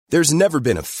There's never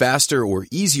been a faster or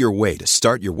easier way to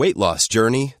start your weight loss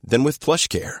journey than with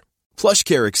PlushCare.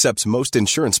 PlushCare accepts most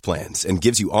insurance plans and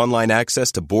gives you online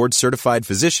access to board-certified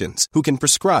physicians who can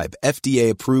prescribe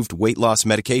FDA-approved weight loss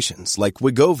medications like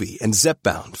Wegovy and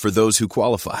Zepbound for those who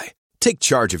qualify. Take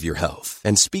charge of your health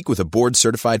and speak with a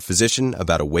board-certified physician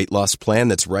about a weight loss plan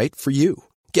that's right for you.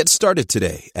 Get started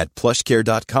today at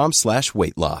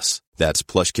plushcare.com/weight loss. That's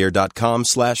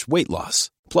plushcare.com/weight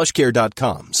loss.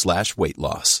 plushcare.com/weight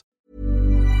loss.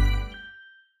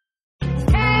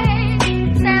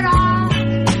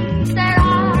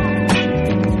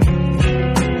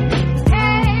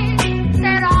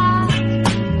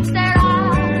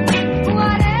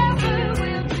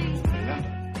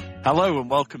 Hello and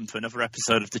welcome to another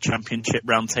episode of the Championship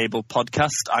Roundtable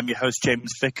podcast. I'm your host,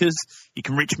 James Vickers. You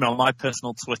can reach me on my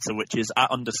personal Twitter, which is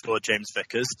 @_James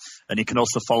Vickers. And you can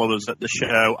also follow us at the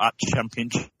show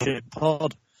 @Championship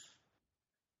Pod.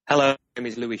 Hello, my name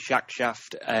is Louis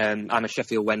Shackshaft. I'm a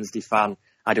Sheffield Wednesday fan.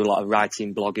 I do a lot of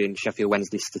writing, blogging, Sheffield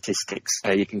Wednesday statistics.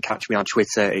 You can catch me on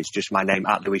Twitter. It's just my name,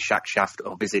 @Louis Shackshaft,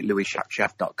 or visit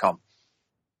louisshackshaft.com.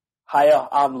 Hiya,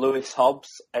 I'm Lewis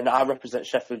Hobbs, and I represent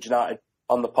Sheffield United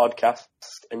on the podcast,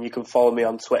 and you can follow me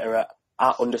on Twitter at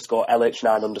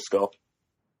 @_LH9_.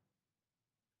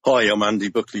 Hi, I'm Andy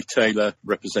Buckley-Taylor,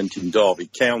 representing Derby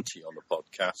County on the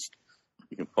podcast.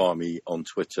 You can find me on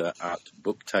Twitter at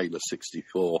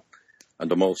BookTaylor64, and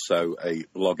I'm also a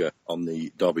blogger on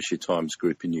the Derbyshire Times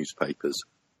group of newspapers.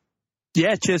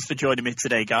 Yeah, cheers for joining me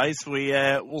today, guys.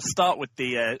 We'll start with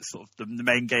the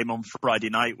main game on Friday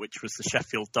night, which was the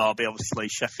Sheffield Derby. Obviously,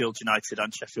 Sheffield United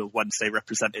and Sheffield Wednesday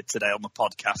represented today on the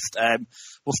podcast.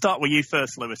 We'll start with you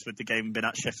first, Lewis, with the game being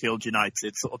at Sheffield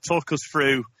United. Sort of talk us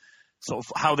through sort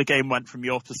of how the game went from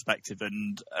your perspective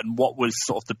and what was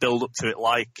sort of the build-up to it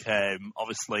like.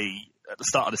 Obviously, at the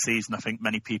start of the season, I think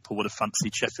many people would have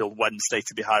fancied Sheffield Wednesday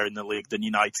to be higher in the league than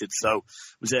United. So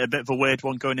was it a bit of a weird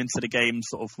one going into the game,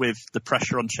 sort of with the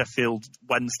pressure on Sheffield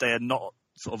Wednesday and not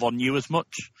sort of on you as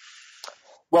much?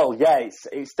 Well, yeah,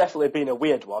 it's definitely been a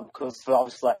weird one because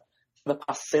obviously for the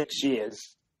past 6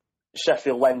 years,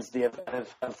 Sheffield Wednesday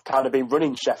have kind of been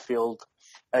running Sheffield,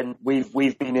 and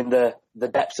we've been in the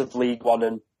depths of League One,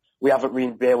 and we haven't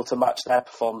really been able to match their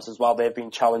performances while they've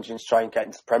been challenging to try and get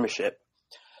into the Premiership.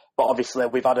 But obviously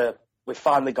we've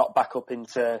finally got back up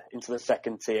into the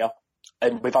second tier,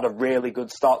 and we've had a really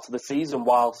good start to the season,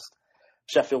 whilst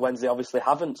Sheffield Wednesday obviously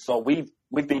haven't. So we've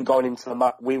been going into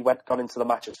the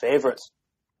match as favourites.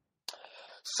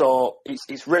 So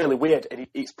it's really weird, and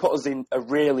it's put us in a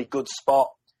really good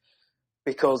spot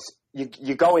because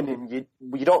you go in and you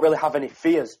don't really have any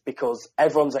fears because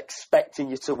everyone's expecting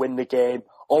you to win the game.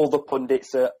 All the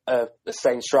pundits are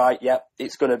saying, right, yeah,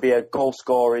 it's going to be a goal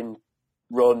scoring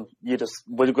run.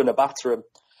 We're going to batter them.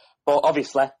 But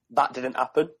obviously that didn't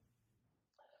happen.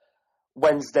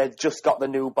 Wednesday just got the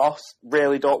new boss.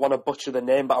 Really don't want to butcher the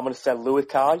name, but I'm going to say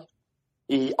Luakai.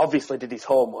 He obviously did his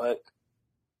homework.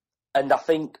 And I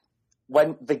think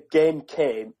when the game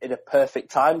came in a perfect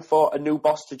time for a new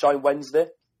boss to join Wednesday,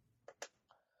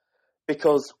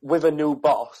 because with a new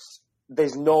boss,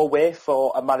 there's no way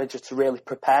for a manager to really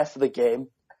prepare for the game.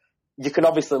 You can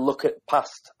obviously look at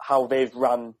past how they've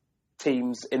ran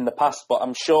teams in the past, but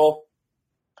I'm sure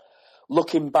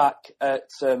looking back at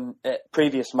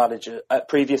previous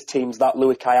teams that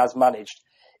Luakai has managed,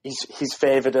 he's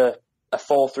favoured a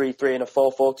 4-3-3 and a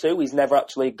 4-4-2. He's never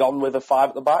actually gone with a 5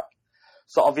 at the back.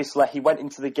 So obviously he went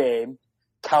into the game,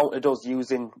 countered us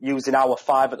using our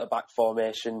 5 at the back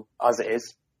formation as it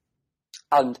is,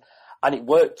 and it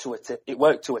worked to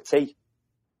a T.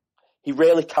 He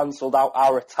really cancelled out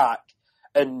our attack,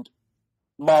 and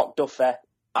Mark Duffy,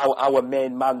 our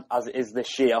main man as it is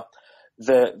this year,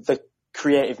 the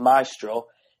creative maestro,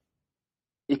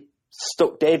 he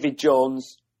stuck David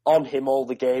Jones on him all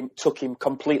the game, took him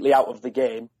completely out of the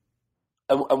game,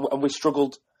 and we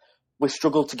struggled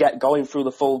to get going through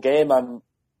the full game. And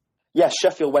yes,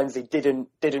 Sheffield Wednesday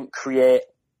didn't create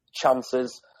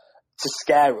chances to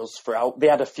scare us throughout. They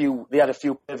had a few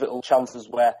pivotal chances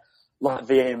where, like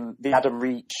the Adam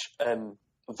Reach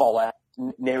volley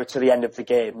nearer to the end of the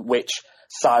game, which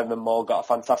Simon Moore got a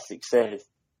fantastic save.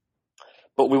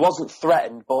 But we wasn't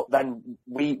threatened, but then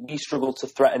we struggled to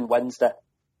threaten Wednesday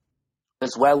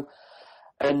as well.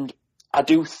 And I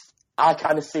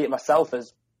kind of see it myself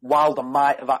as Wilder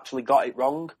might have actually got it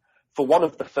wrong. For one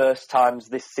of the first times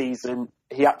this season,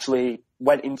 he actually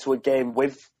went into a game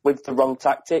with the wrong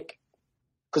tactic.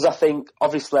 Because I think,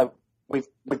 obviously, we've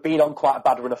been on quite a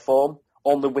bad run of form,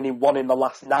 only winning 1 in the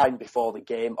last 9 before the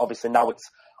game. Obviously, now it's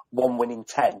 1 win in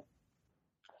 10.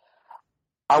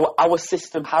 Our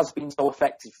system has been so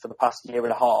effective for the past year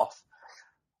and a half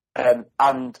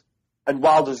and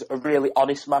Wilder's a really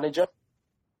honest manager.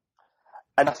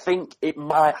 And I think it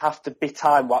might have to be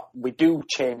time what we do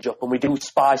change up and we do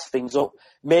spice things up.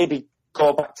 Maybe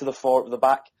go back to the 4 at the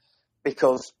back,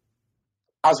 because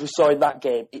as we saw in that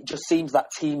game, it just seems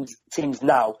that teams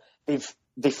now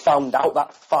they've found out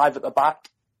that 5 at the back,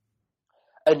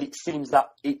 and it seems that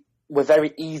we're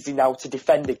very easy now to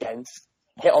defend against,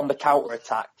 hit on the counter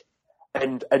attack,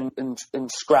 and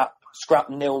scrap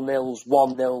 0-0s,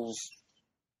 1-0s,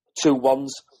 2-1s,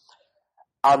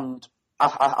 and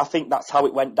I think that's how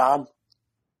it went down.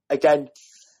 Again,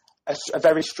 a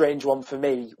very strange one for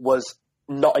me was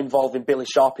not involving Billy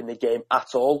Sharp in the game at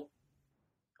all.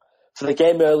 For the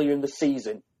game earlier in the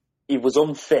season, he was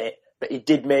unfit, but he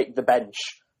did make the bench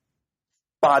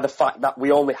by the fact that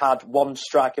we only had one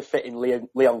striker fit in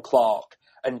Leon Clark,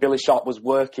 and Billy Sharp was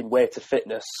working way to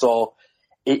fitness, so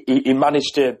he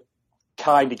managed to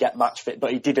kind of get match fit,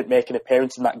 but he didn't make an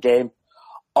appearance in that game.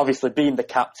 Obviously, being the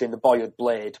captain, the boy had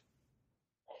Blade,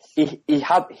 he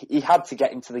had to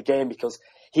get into the game, because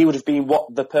he would have been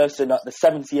the person at the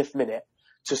 70th minute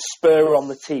to spur on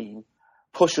the team,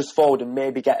 push us forward and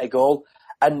maybe get a goal.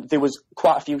 And there was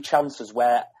quite a few chances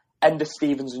where Ender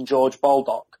Stevens and George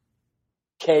Baldock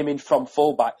came in from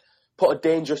fullback, put a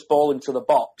dangerous ball into the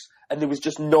box, and there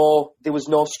was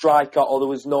no striker or there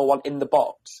was no one in the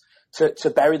box to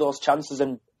bury those chances.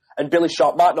 And Billy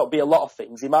Sharp might not be a lot of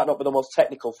things. He might not be the most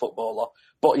technical footballer,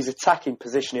 but his attacking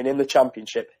positioning in the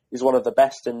Championship is one of the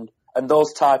best. And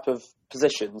those type of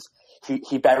positions,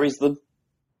 he buries them.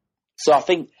 So I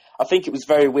think it was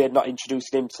very weird not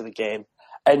introducing him to the game.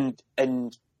 And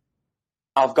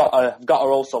I've got to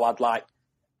also add, like,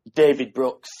 David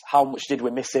Brooks. How much did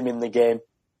we miss him in the game?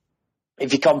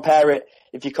 If you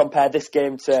compare this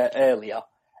game to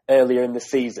earlier in the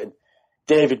season,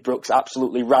 David Brooks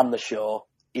absolutely ran the show.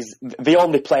 He's the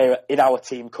only player in our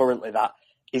team currently that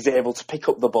is able to pick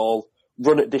up the ball,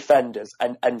 run at defenders,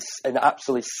 and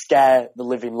absolutely scare the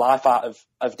living life out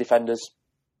of defenders.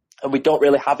 And we don't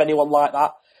really have anyone like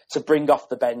that to bring off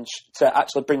the bench, to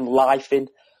actually bring life in.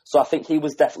 So I think he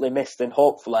was definitely missed, and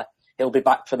hopefully he'll be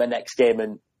back for the next game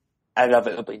and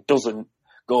inevitably doesn't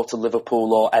go to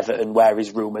Liverpool or Everton where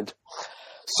he's rumoured.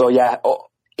 So yeah,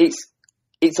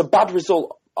 it's a bad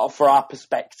result for our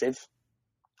perspective.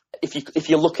 If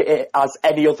you look at it as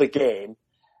any other game,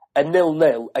 a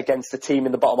 0-0 against the team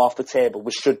in the bottom half of the table,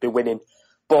 we should be winning.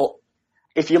 But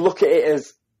if you look at it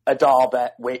as a derby,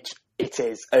 which it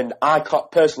is, and I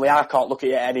can't look at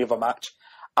it at any other match.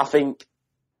 I think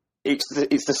it's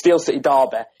the Steel City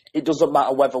derby. It doesn't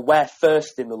matter whether we're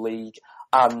first in the league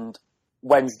and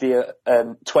Wednesday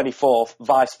 24th,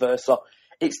 vice versa.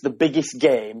 It's the biggest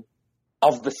game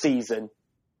of the season,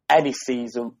 any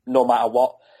season, no matter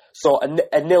what. So a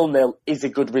 0-0 is a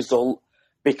good result,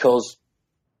 because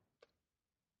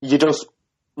you just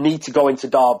need to go into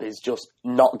derbies just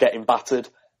not getting battered.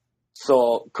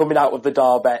 So coming out of the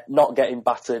derby, not getting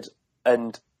battered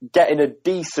and getting a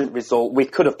decent result. We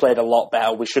could have played a lot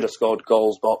better. We should have scored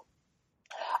goals, but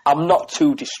I'm not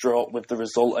too distraught with the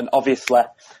result. And obviously,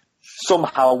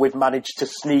 somehow we've managed to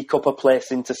sneak up a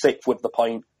place into 6th with the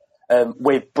point,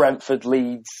 with Brentford,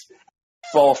 Leeds,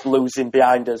 4th losing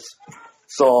behind us.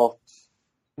 So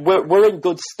we're in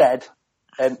good stead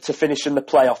to finish in the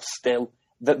playoffs still.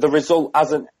 The result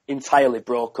hasn't entirely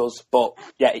broke us, but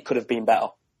yeah, it could have been better.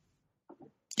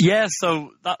 Yeah,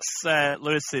 so that's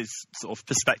Lewis's sort of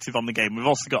perspective on the game. We've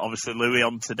also got, obviously, Louis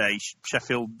on today,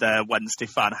 Sheffield Wednesday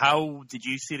fan. How did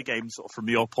you see the game sort of from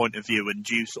your point of view, and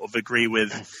do you sort of agree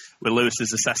with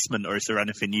Lewis's assessment, or is there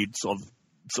anything you'd sort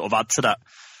of add to that?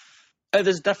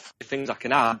 There's definitely things I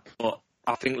can add, but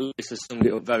I think Lewis has summed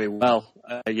it up very well.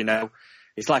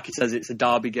 It's like he says, it's a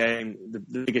derby game. The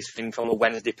biggest thing from a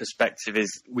Wednesday perspective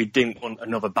is we didn't want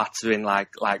another battering like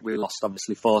we lost,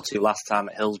 obviously, 4-2 last time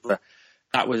at Hillsborough.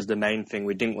 That was the main thing.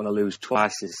 We didn't want to lose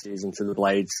twice this season to the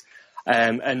Blades.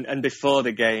 And before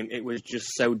the game, it was just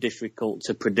so difficult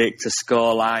to predict a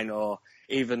scoreline or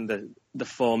even the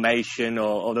formation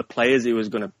or the players he was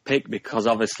going to pick, because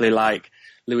obviously, like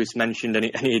Lewis mentioned, and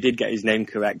he did get his name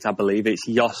correct, I believe, it's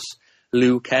Jos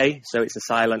Luque, so it's a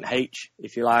silent H,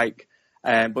 if you like.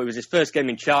 But it was his first game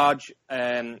in charge.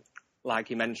 Like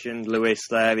he mentioned, Lewis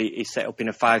there, he set up in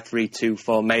a 5-3-2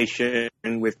 formation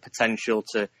with potential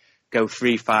to go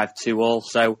 3-5-2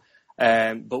 also.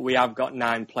 But we have got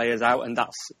 9 players out, and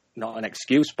that's not an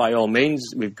excuse by all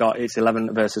means. It's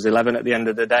 11 versus 11 at the end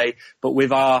of the day. But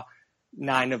with our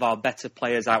 9 of our better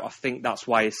players out, I think that's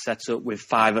why he's set up with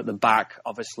 5 at the back,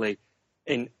 obviously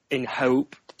in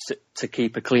hope to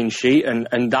keep a clean sheet.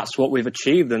 And that's what we've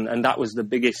achieved. And that was the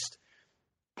biggest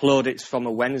plaudits from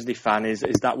a Wednesday fan is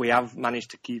that we have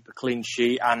managed to keep a clean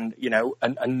sheet and,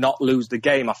 and not lose the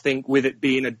game. I think with it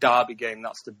being a derby game,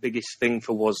 that's the biggest thing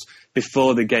for us.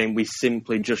 Before the game, we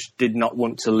simply just did not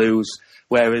want to lose.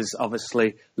 Whereas,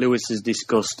 obviously, Lewis has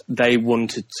discussed, they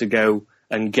wanted to go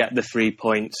and get the 3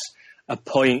 points. A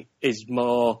point is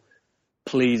more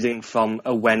pleasing from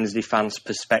a Wednesday fan's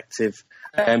perspective.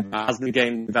 As the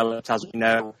game developed, as we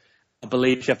know, I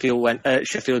believe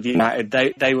Sheffield United,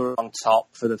 they were on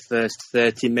top for the first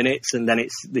 30 minutes, and then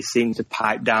they seemed to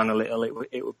pipe down a little.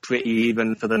 It was pretty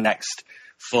even for the next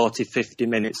 40, 50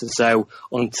 minutes or so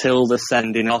until the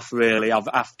sending off, really.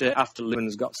 After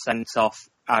Lewins got sent off,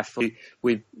 I thought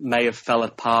we may have fell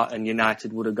apart and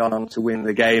United would have gone on to win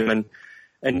the game. And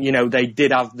they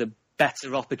did have the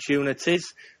better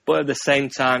opportunities, but at the same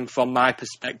time, from my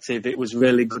perspective, it was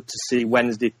really good to see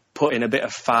Wednesday put in a bit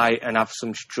of fight and have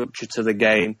some structure to the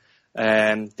game.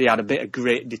 They had a bit of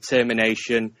great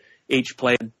determination. Each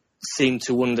player seemed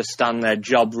to understand their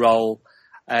job role,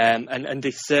 and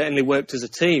they certainly worked as a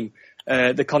team.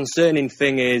 The concerning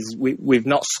thing is we've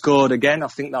not scored again. I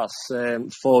think that's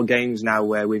 4 games now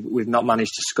where we've not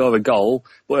managed to score a goal.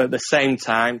 But at the same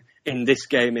time, in this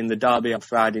game, in the derby on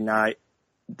Friday night,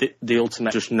 the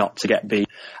ultimate just not to get beat.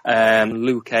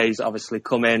 Luke Hayes obviously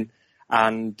come in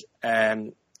and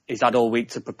he's had all week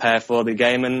to prepare for the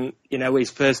game, and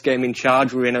his first game in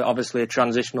charge. We're in obviously a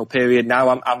transitional period now.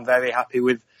 I'm very happy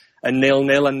with a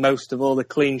 0-0 and most of all the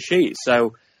clean sheet.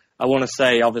 So I want to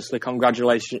say obviously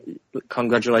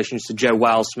congratulations to Joe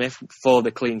Wildsmith for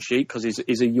the clean sheet, because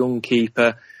he's a young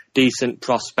keeper, decent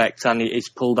prospect, and he's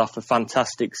pulled off a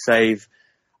fantastic save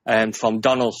from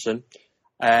Donaldson.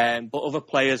 But other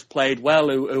players played well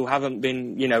who haven't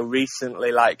been,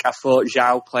 recently. Like I thought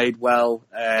Zhao played well.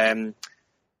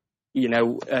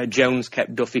 Jones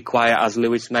kept Duffy quiet, as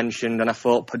Lewis mentioned, and I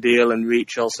thought Padil and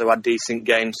Reach also had decent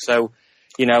games. So,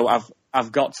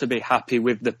 I've got to be happy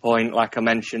with the point. Like I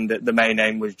mentioned, that the main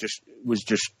aim was just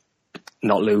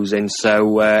not losing.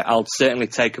 So I'll certainly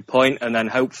take a point, and then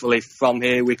hopefully from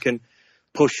here we can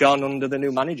push on under the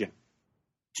new manager.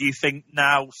 Do you think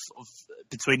now, sort of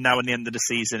between now and the end of the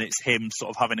season, it's him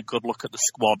sort of having a good look at the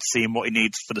squad, seeing what he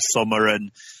needs for the summer,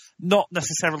 and not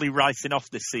necessarily writing off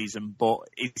this season, but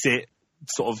is it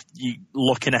sort of you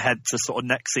looking ahead to sort of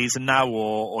next season now,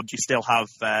 or do you still have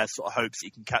sort of hopes that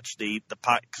you can catch the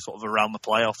pack sort of around the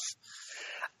playoffs?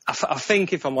 I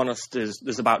think, if I'm honest,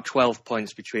 there's about 12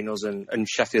 points between us and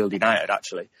Sheffield United,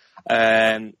 actually.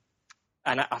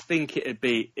 And I think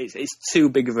it's too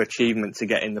big of an achievement to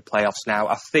get in the playoffs now.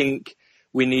 I think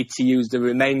we need to use the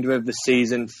remainder of the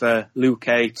season for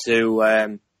Luque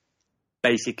to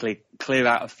basically clear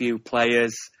out a few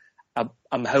players.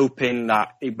 I'm hoping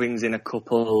that he brings in a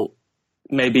couple,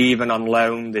 maybe even on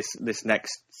loan this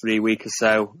next 3 weeks or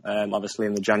so, obviously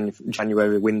in the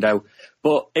January window.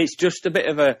 But it's just a bit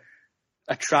of a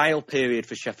trial period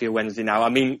for Sheffield Wednesday now. I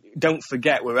mean, don't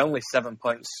forget, we're only 7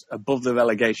 points above the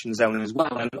relegation zone as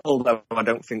well. And although I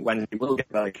don't think Wednesday will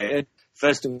get relegated,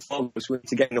 first and foremost, we need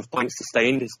to get enough points to stay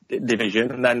in this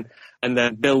division and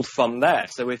then build from there.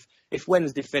 So if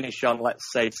Wednesday finish on, let's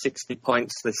say, 60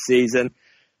 points this season,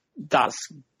 that's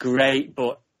great.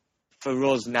 But for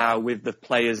us now, with the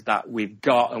players that we've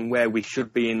got and where we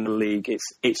should be in the league,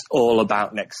 it's all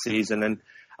about next season. And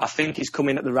I think he's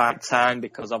coming at the right time,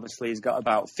 because obviously he's got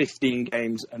about 15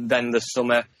 games and then the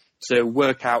summer to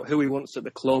work out who he wants at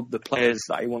the club, the players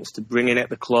that he wants to bring in at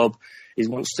the club. He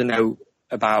wants to know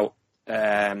about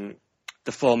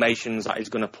the formations that he's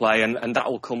going to play, and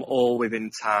that will come all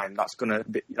within time. That's going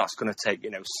to take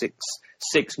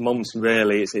 6 months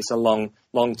really. It's a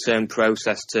long-term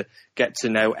process to get to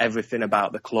know everything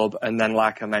about the club, and then,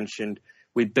 like I mentioned,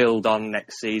 we build on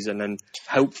next season, and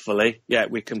hopefully,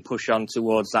 we can push on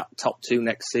towards that top 2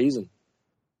 next season.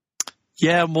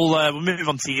 Yeah, and we'll move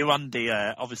on to you, Andy.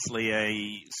 Obviously,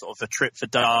 a sort of a trip for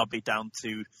Derby down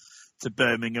to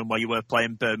Birmingham, where you were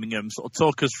playing Birmingham. Sort of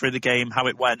talk us through the game, how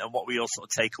it went, and what were your sort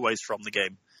of takeaways from the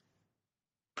game?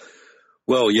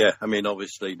 Well, yeah, I mean,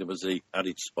 obviously there was the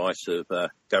added spice of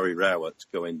Gary Rowett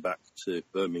going back to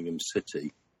Birmingham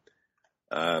City,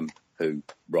 who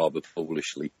rather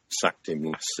foolishly sacked him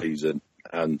last season.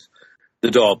 And the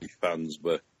Derby fans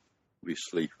were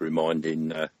obviously reminding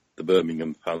the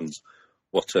Birmingham fans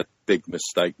what a big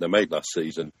mistake they made last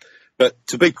season. But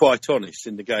to be quite honest,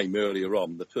 in the game earlier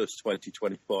on, the first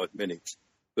 20-25 minutes,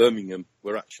 Birmingham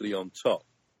were actually on top.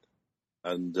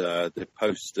 And they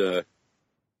posed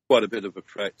quite a bit of a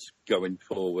threat going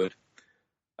forward.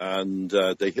 And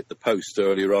they hit the post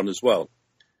earlier on as well.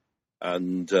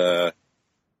 And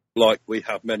like we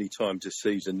have many times this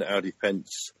season, our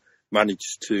defence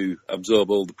managed to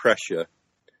absorb all the pressure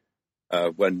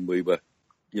when we were,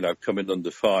 coming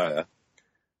under fire.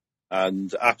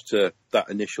 And after that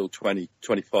initial 20,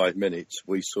 25 minutes,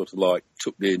 we sort of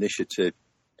took the initiative.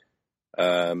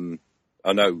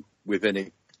 I know within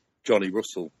it, Johnny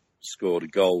Russell scored a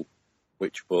goal,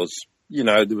 which was,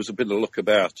 there was a bit of luck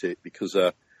about it because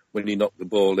when he knocked the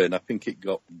ball in, I think it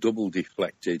got double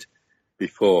deflected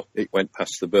before it went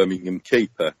past the Birmingham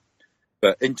keeper.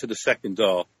 But into the second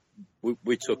half,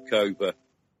 we took over.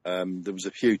 There was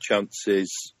a few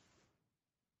chances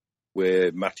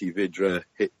where Matty Vydra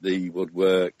hit the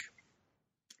woodwork.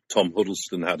 Tom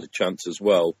Huddleston had a chance as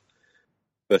well.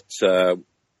 But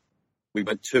we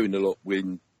went 2-0 up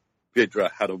when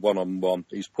Vydra had a one-on-one.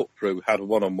 He's put through, had a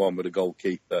one-on-one with a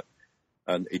goalkeeper,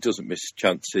 and he doesn't miss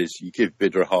chances. You give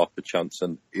Vydra half a chance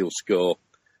and he'll score.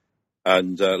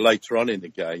 And later on in the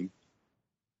game,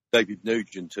 David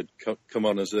Nugent had come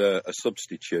on as a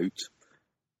substitute,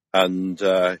 and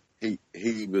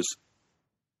he was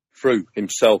through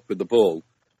himself with the ball,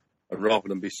 and rather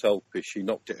than be selfish, he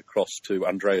knocked it across to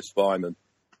Andreas Weimann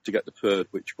to get the third,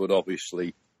 which would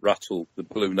obviously rattle the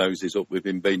Blue Noses up with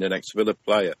him being an ex-Villa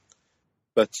player.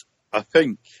 But I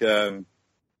think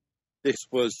this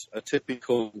was a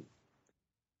typical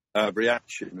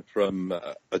reaction from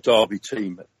a Derby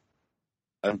team,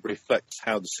 and reflects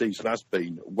how the season has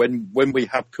been. When we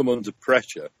have come under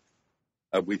pressure,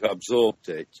 we've absorbed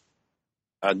it,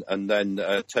 and then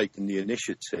taken the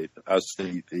initiative, as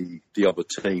the other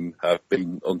team have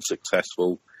been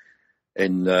unsuccessful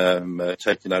in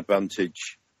taking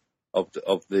advantage of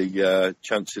the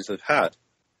chances they've had.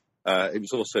 It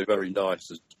was also very nice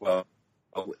as well.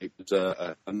 It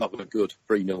was another good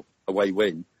 3-0 away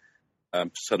win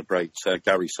to celebrate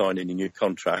Gary signing a new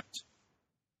contract.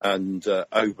 And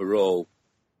overall,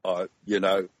 I'm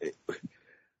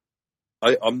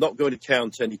not going to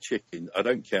count any chicken. I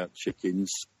don't count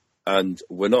chickens, and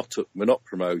we're not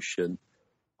promotion.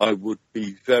 I would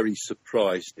be very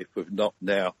surprised if we've not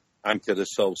now anchored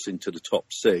ourselves into the top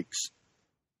 6.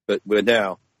 But we're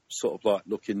now sort of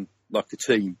looking like a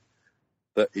team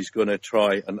that is going to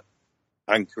try and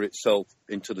anchor itself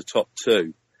into the top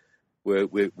 2.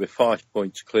 We're 5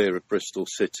 points clear of Bristol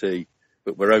City,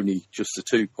 but we're only just the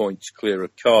 2 points clear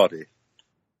of Cardiff.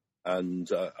 And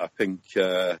I think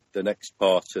the next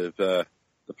part of the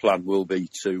plan will be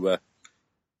to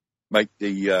make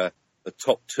the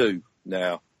top 2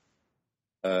 now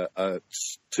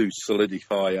to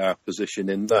solidify our position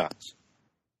in that.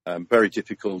 Very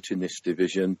difficult in this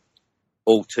division.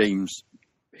 All teams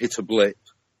hit a blip,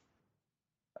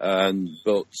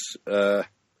 but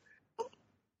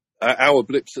our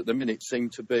blips at the minute seem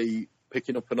to be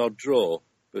picking up an odd draw.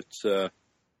 But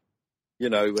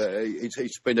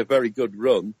it's been a very good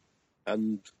run,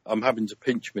 and I'm having to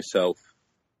pinch myself,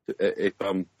 if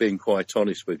I'm being quite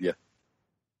honest with you.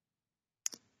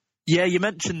 Yeah, you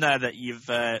mentioned there that you've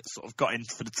sort of got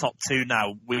into the top 2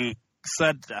 now. We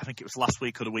said, I think it was last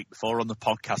week or the week before on the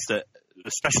podcast, that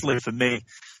especially for me,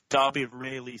 Derby have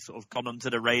really sort of gone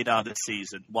under the radar this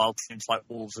season, while teams like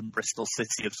Wolves and Bristol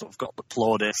City have sort of got the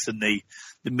plaudits and the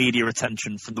media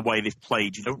attention from the way they've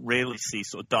played. You don't really see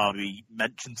sort of Derby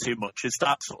mentioned too much. Is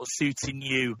that sort of suiting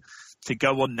you to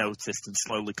go unnoticed and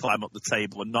slowly climb up the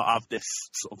table and not have this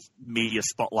sort of media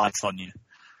spotlight on you?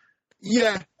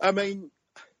 Yeah, I mean,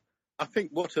 I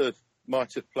think what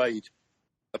might have played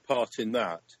a part in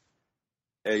that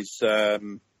is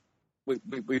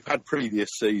we've had previous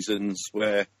seasons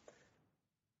where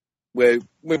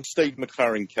when Steve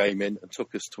McLaren came in and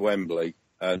took us to Wembley,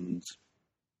 and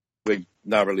we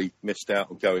narrowly missed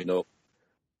out on going up.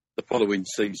 The following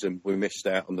season, we missed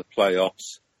out on the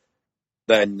playoffs.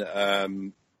 Then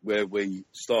where we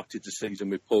started the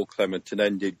season with Paul Clement and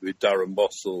ended with Darren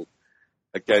Bossell,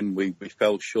 again, we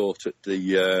fell short at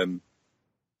the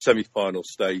semi-final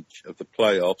stage of the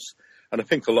playoffs. And I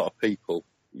think a lot of people,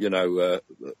 are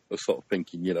sort of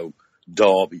thinking,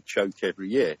 Derby choke every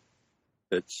year.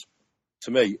 It's,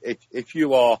 to me, if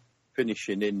you are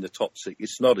finishing in the top 6,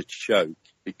 it's not a choke,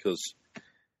 because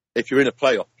if you're in a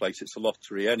playoff place, it's a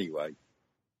lottery anyway.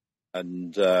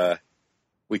 And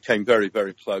we came very,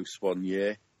 very close one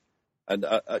year. And,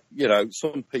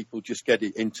 some people just get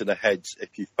it into their heads,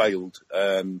 if you failed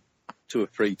 2 or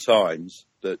 3 times,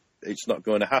 that it's not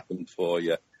going to happen for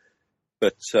you.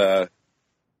 But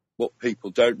what people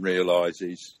don't realise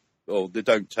is, or they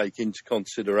don't take into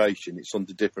consideration, it's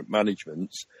under different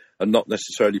managements and not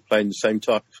necessarily playing the same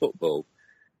type of football.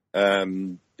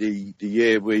 The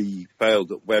year we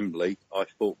failed at Wembley, I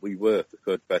thought we were the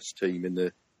third best team in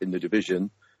the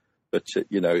division, but it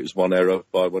was one error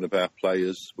by one of our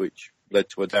players which led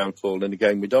to a downfall in a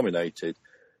game we dominated.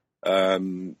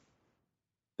 The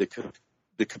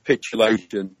the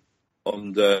capitulation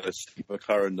under Steve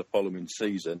McLaren the following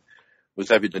season was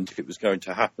evident it was going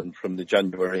to happen from the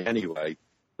January anyway.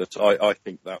 But I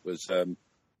think that was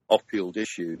off-field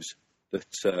issues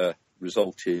that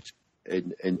resulted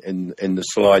in the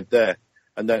slide there.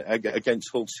 And then against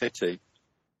Hull City,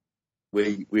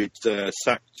 we'd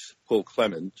sacked Paul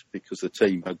Clement because the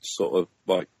team had sort of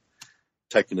like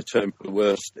taken a turn for the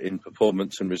worst in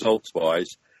performance and results-wise.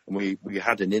 And we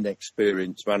had an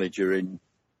inexperienced manager in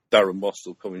Darren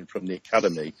Wassell coming from the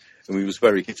academy, and we was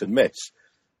very hit and miss.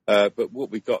 But what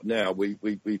we've got now, we've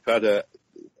had you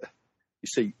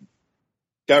see,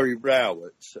 Gary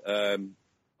Rowett,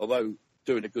 although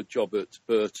doing a good job at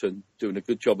Burton, doing a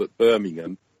good job at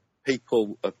Birmingham,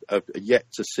 people have yet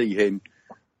to see him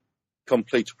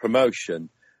complete a promotion.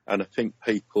 And I think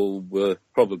people were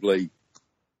probably,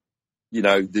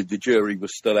 the jury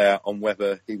was still out on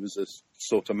whether he was a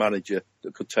sort of manager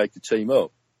that could take a team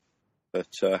up. But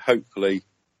hopefully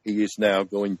he is now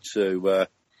going to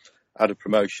add a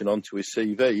promotion onto his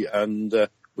CV, and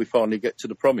we finally get to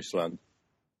the promised land.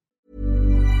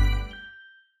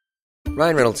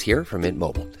 Ryan Reynolds here from Mint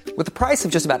Mobile. With the price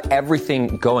of just about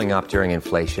everything going up during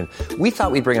inflation, we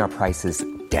thought we'd bring our prices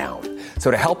down.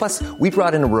 So to help us, we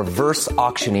brought in a reverse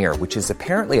auctioneer, which is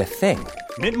apparently a thing.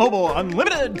 Mint Mobile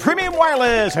Unlimited Premium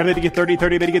Wireless. How to get 30,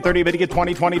 30, how to get 30, how to get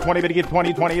 20, 20, 20, how to get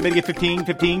 20, 20, how to get 15,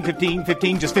 15, 15,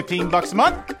 15, just $15 a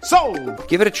month? Sold!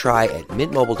 Give it a try at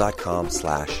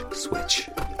mintmobile.com/switch.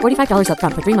 $45 up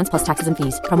front for 3 months plus taxes and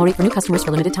fees. Promo rate for new customers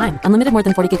for limited time. Unlimited more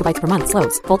than 40 gigabytes per month.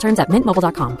 Slows full terms at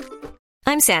mintmobile.com.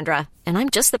 I'm Sandra, and I'm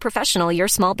just the professional your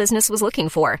small business was looking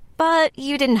for. But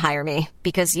you didn't hire me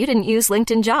because you didn't use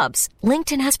LinkedIn Jobs.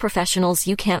 LinkedIn has professionals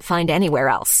you can't find anywhere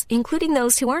else, including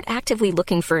those who aren't actively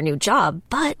looking for a new job,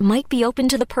 but might be open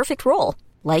to the perfect role,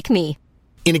 like me.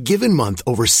 In a given month,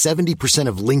 over 70%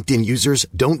 of LinkedIn users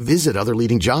don't visit other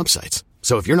leading job sites.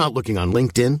 So if you're not looking on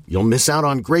LinkedIn, you'll miss out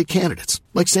on great candidates,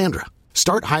 like Sandra.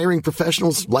 Start hiring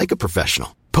professionals like a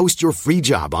professional. Post your free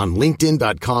job on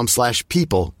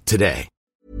linkedin.com/people today.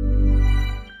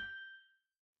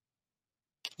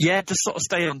 Yeah, just sort of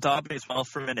stay on Derby as well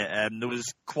for a minute. There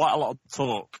was quite a lot of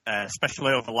talk,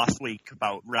 especially over last week,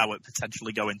 about Rowett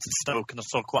potentially going to Stoke, and I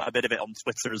saw quite a bit of it on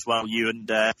Twitter as well. You and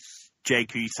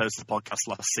Jake, who used to host the podcast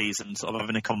last season, sort of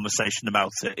having a conversation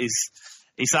about it. Is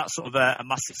that sort of a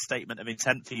massive statement of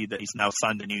intent for you that he's now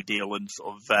signed a new deal and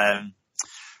sort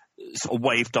of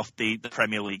waved off the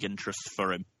Premier League interest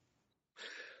for him?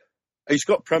 He's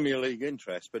got Premier League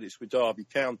interest, but it's with Derby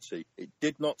County. It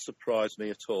did not surprise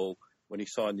me at all when he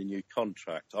signed a new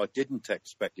contract. I didn't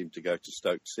expect him to go to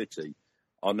Stoke City.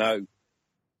 I know,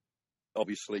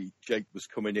 obviously, Jake was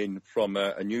coming in from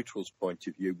a neutral's point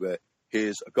of view, where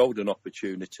here's a golden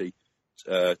opportunity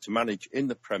to manage in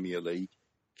the Premier League,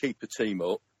 keep a team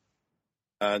up,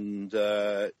 and,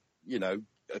 further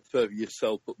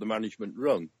yourself up the management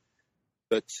rung.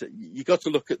 But you got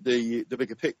to look at the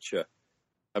bigger picture.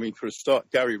 I mean, for a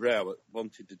start, Gary Rowett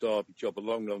wanted the Derby job a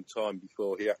long, long time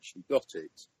before he actually got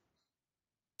it.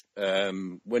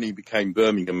 When he became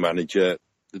Birmingham manager,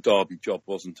 the Derby job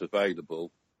wasn't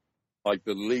available. I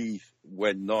believe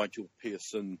when Nigel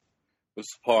Pearson was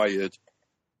fired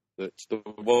that there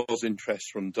was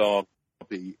interest from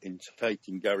Derby in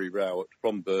taking Gary Rowett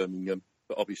from Birmingham,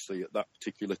 but obviously at that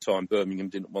particular time Birmingham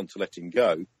didn't want to let him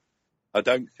go. I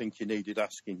don't think he needed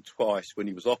asking twice when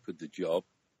he was offered the job.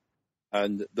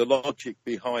 And the logic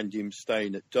behind him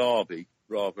staying at Derby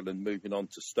rather than moving on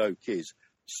to Stoke is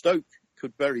Stoke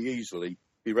could very easily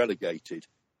be relegated.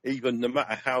 Even no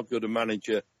matter how good a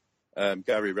manager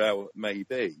Gary Rowett may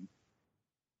be,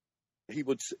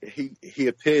 he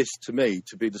appears to me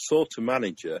to be the sort of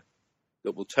manager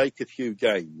that will take a few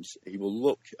games. He will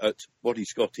look at what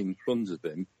he's got in front of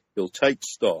him. He'll take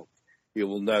stock. He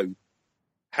will know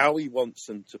how he wants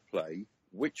them to play,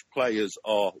 which players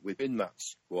are within that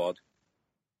squad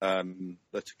that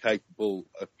are capable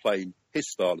of playing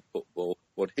his style of football,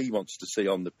 what he wants to see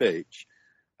on the pitch.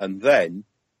 And then,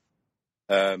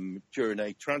 during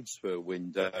a transfer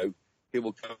window, he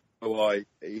will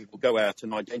go out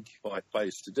and identify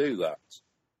players to do that.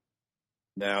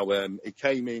 Now, he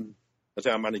came in as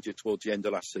our manager towards the end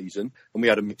of last season, and we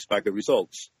had a mixed bag of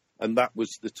results. And that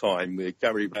was the time where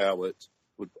Gary Rowett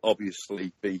would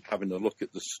obviously be having a look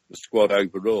at the squad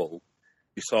overall,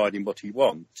 deciding what he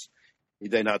wants. He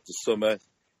then had the summer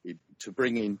to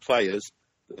bring in players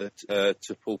that,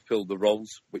 to fulfil the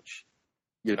roles which,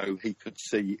 he could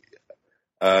see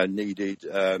needed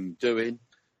doing,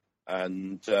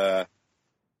 and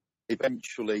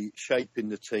eventually shaping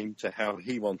the team to how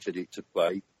he wanted it to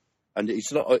play. And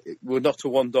we're not a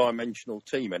one-dimensional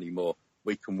team anymore.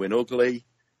 We can win ugly.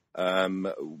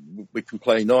 We can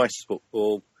play nice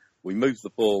football. We move the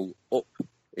ball up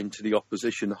into the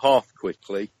opposition half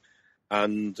quickly,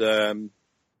 and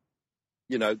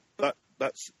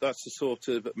that's the sort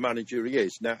of manager he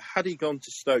is. Now, had he gone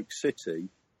to Stoke City,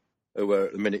 who were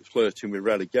at the minute flirting with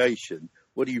relegation,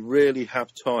 would he really have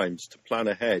times to plan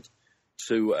ahead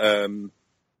to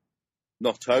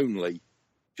not only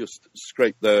just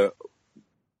scrape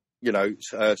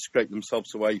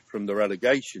themselves away from the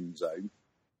relegation zone,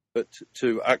 but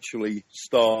to actually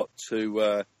start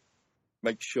to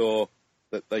make sure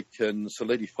that they can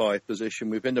solidify a position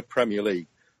within the Premier League?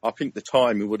 I think the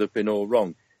timing would have been all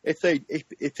wrong. If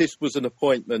this was an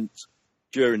appointment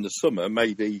during the summer,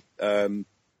 maybe a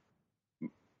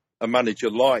manager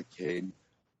like him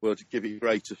would give it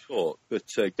greater thought. But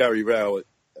Gary Rowett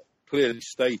clearly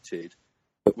stated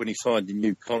that when he signed a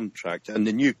new contract, and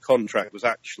the new contract was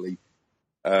actually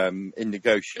in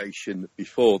negotiation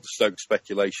before the Stoke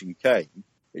speculation came,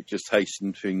 it just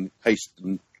hastened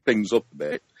things up a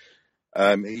bit.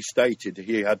 He stated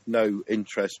he had no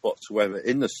interest whatsoever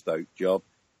in the Stoke job.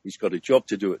 He's got a job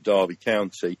to do at Derby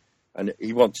County, and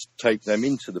he wants to take them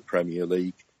into the Premier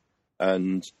League.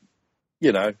 And,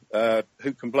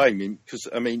 who can blame him? Because,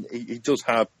 he does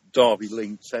have Derby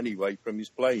links anyway from his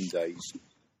playing days.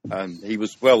 And he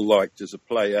was well liked as a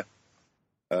player.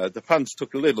 The fans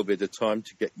took a little bit of time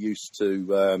to get used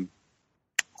to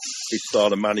his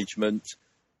style of management.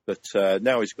 But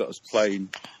now he's got us playing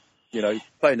a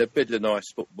bit of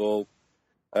nice football.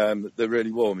 They're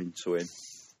really warming to him.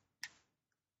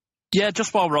 Yeah,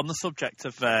 just while we're on the subject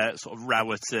of sort of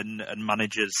Rowett and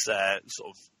managers sort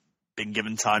of being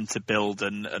given time to build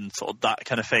and sort of that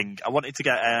kind of thing, I wanted to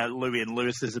get Louis and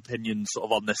Lewis's opinion sort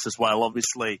of on this as well.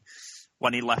 Obviously,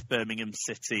 when he left Birmingham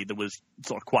City, there was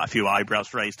sort of quite a few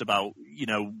eyebrows raised about,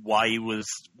 why he was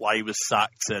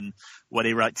sacked and were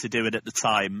he right to do it at the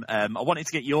time. I wanted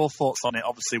to get your thoughts on it,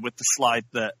 obviously, with the slide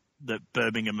that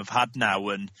Birmingham have had now.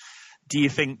 And do you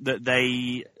think that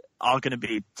they are going to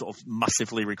be sort of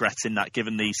massively regretting that,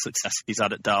 given the success he's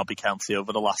had at Derby County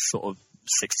over the last sort of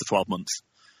 6 to 12 months?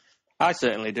 I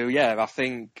certainly do, yeah. I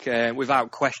think,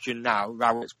 without question now,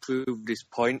 Rowett's proved his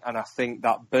point, and I think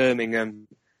that Birmingham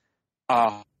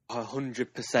are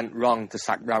 100% wrong to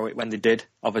sack Rowett when they did.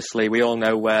 Obviously, we all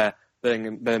know where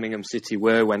Birmingham City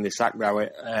were when they sacked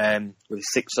Rowett, with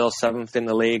 6th or 7th in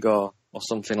the league or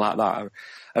something like that,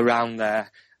 around there.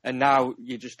 And now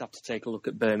you just have to take a look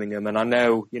at Birmingham. And I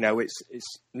know,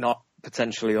 it's not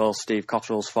potentially all Steve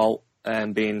Cotterill's fault,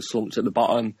 being slumped at the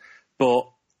bottom, but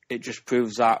it just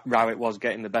proves that Rowett was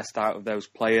getting the best out of those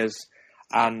players.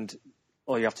 And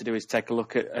all you have to do is take a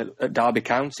look at Derby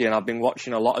County. And I've been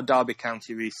watching a lot of Derby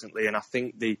County recently, and I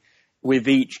think with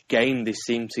each game they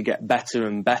seem to get better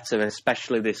and better,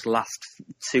 especially this last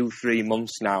 2-3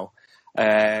 months now.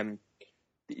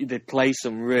 They play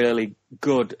some really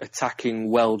good, attacking,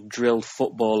 well-drilled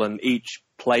football, and each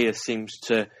player seems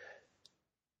to...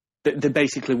 They're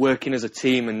basically working as a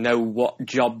team and know what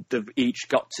job they've each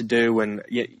got to do, and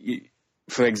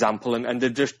for example, and they're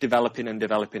just developing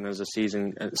as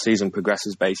the season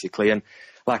progresses, basically. And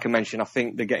like I mentioned, I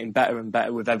think they're getting better and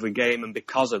better with every game, and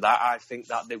because of that, I think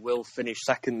that they will finish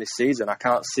second this season. I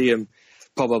can't see them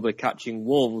probably catching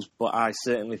Wolves, but I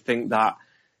certainly think that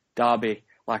Derby,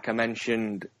 like I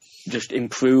mentioned, just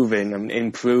improving,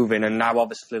 and now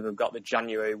obviously they've got the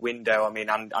January window. I mean,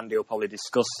 Andy will probably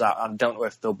discuss that. I don't know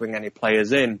if they'll bring any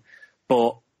players in,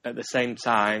 but at the same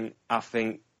time, I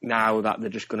think now that they're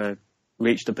just going to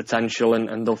reach the potential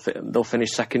and they'll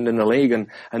finish second in the league,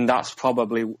 and that's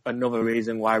probably another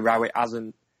reason why Rowett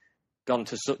hasn't gone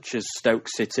to such as Stoke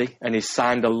City, and he's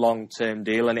signed a long-term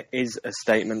deal, and it is a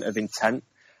statement of intent.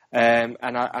 And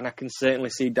I can certainly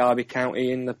see Derby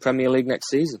County in the Premier League next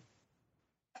season.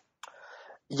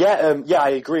 Yeah, I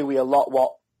agree with a lot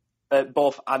what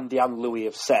both Andy and Louis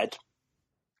have said.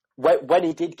 When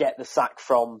he did get the sack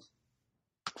from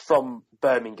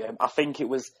Birmingham, I think they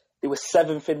were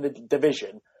 7th in the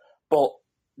division, but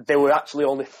they were actually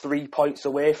only 3 points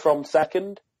away from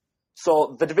second.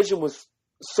 So the division was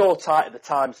so tight at the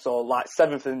time. So like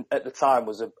 7th at the time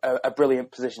was a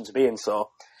brilliant position to be in. So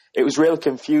it was really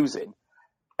confusing,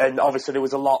 and obviously there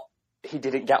was a lot he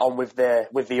didn't get on with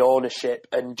the ownership,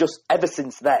 and just ever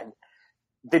since then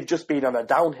they've just been on a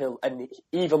downhill. And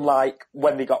even like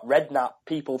when they got Redknapp,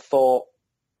 people thought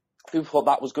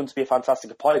that was going to be a fantastic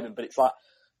appointment, but it's like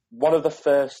one of the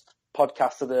first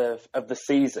podcasts of the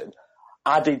season,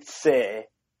 I did say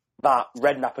that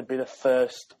Redknapp had been the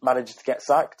first manager to get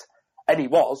sacked, and he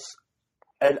was.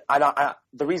 And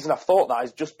the reason I thought that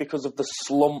is just because of the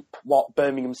slump what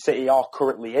Birmingham City are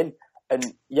currently in.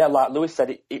 And yeah, like Lewis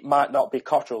said, it might not be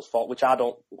Cotterill's fault, which I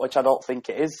don't think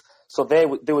it is. So there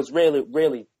was really,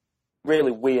 really,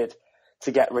 really weird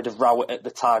to get rid of Rowett at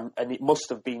the time, and it must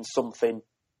have been something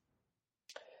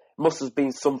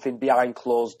behind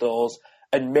closed doors.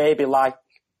 And maybe, like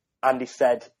Andy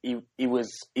said,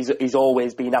 he's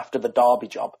always been after the Derby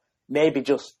job. Maybe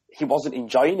just he wasn't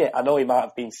enjoying it. I know he might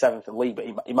have been 7th in the league, but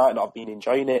he might not have been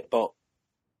enjoying it. But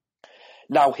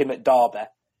now him at Derby,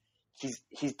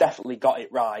 he's definitely got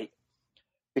it right,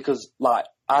 because like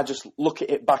I just look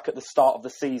at it back at the start of the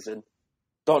season.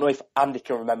 Don't know if Andy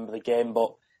can remember the game,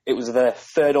 but it was the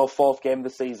 3rd or 4th game of the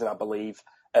season, I believe.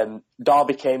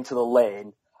 Derby came to the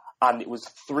Lane, and it was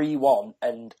 3-1.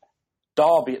 And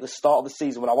Derby at the start of the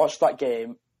season, when I watched that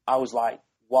game, I was like,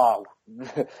 wow,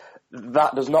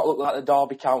 that does not look like the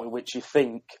Derby County which you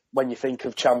think when you think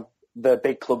of the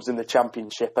big clubs in the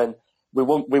Championship. And we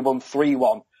won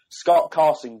 3-1. Scott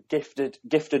Carson gifted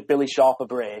Billy Sharp a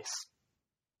brace,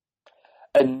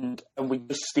 and we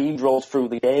just steamrolled through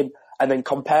the game. And then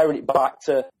comparing it back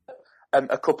to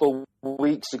a couple of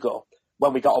weeks ago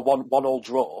when we got a 1-1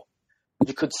 draw,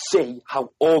 you could see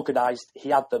how organised he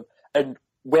had them. And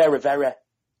we're a very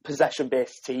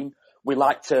possession-based team. We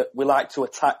like to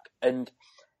attack, and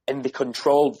they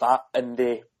controlled that, and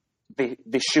they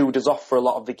shooed us off for a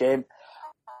lot of the game.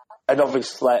 And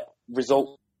obviously,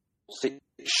 results, it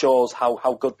shows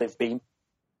how good they've been.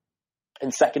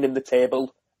 And second in the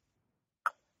table,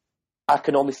 I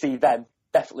can only see them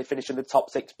definitely finishing the top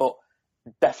 6, but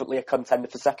definitely a contender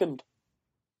for second.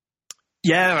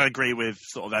 Yeah, I agree with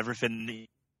sort of everything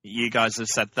you guys have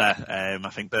said there. I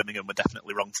think Birmingham were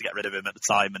definitely wrong to get rid of him at the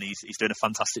time, and he's doing a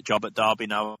fantastic job at Derby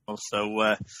now.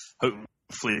 So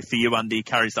hopefully for you, Andy, he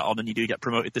carries that on and you do get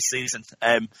promoted this season.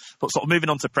 But sort of moving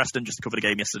on to Preston, just to cover the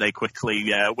game yesterday quickly,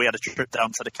 we had a trip down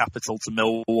to the capital, to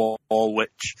Millwall,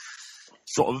 which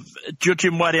sort of,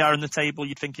 judging where they are in the table,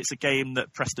 you'd think it's a game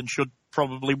that Preston should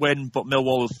probably win, but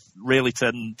Millwall have really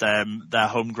turned their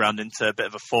home ground into a bit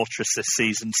of a fortress this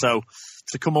season. So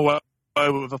to come away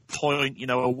with a point, it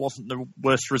wasn't the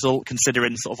worst result,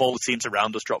 considering sort of all the teams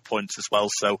around us dropped points as well.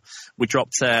 So we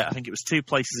dropped, I think it was 2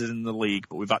 places in the league,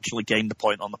 but we've actually gained a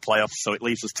point on the playoffs. So it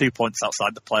leaves us 2 points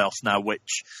outside the playoffs now,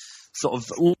 which sort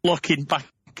of looking back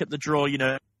at the draw,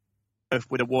 if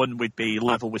we'd have won, we'd be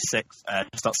level with 6th,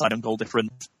 just outside on goal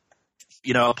difference.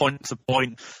 A point's a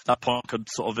point. That point could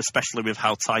sort of, especially with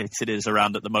how tight it is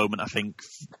around at the moment, I think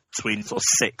between sort of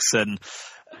 6th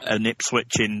and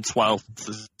Ipswich in 12th,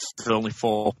 there's only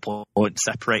 4 points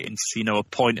separating. So, a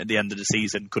point at the end of the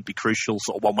season could be crucial,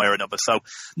 sort of one way or another. So,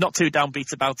 not too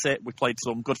downbeat about it. We played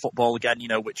some good football again,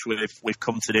 which we've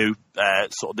come to do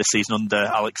sort of this season under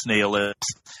Alex Neil.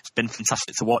 It's been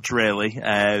fantastic to watch, really.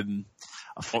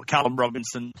 I thought Callum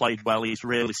Robinson played well. He's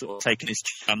really sort of taken his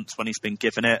chance when he's been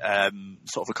given it.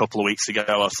 Sort of a couple of weeks ago,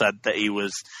 I said that he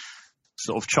was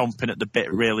sort of chomping at the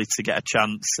bit, really, to get a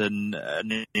chance, and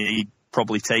he'd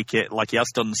probably take it like he has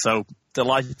done. So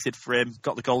delighted for him.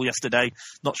 Got the goal yesterday.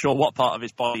 Not sure what part of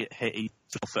his body it hit. He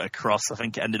fell it across. I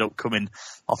think it ended up coming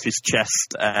off his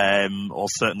chest, or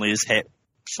certainly his hip,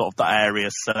 sort of that area.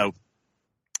 So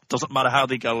doesn't matter how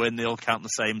they go in, they all count the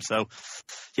same. So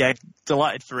yeah,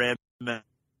 delighted for him.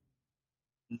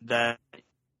 The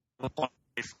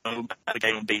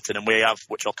game unbeaten, and we have,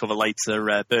 which I'll cover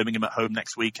later, Birmingham at home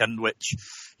next weekend, which,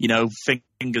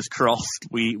 fingers crossed,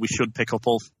 we should pick up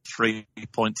all 3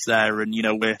 points there, and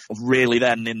we're really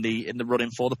then in the running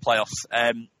for the playoffs.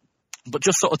 But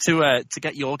just sort of to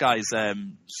get your guys'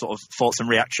 sort of thoughts and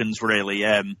reactions, really.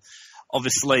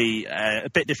 Obviously, a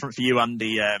bit different for you,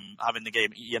 Andy, having the game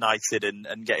at United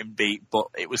and getting beat, but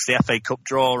it was the FA Cup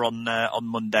draw on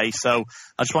Monday. So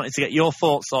I just wanted to get your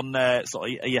thoughts on sort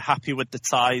of, are you happy with the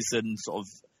ties, and sort of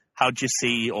how do you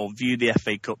see or view the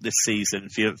FA Cup this season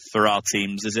for our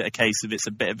teams? Is it a case of it's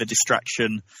a bit of a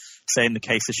distraction, say in the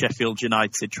case of Sheffield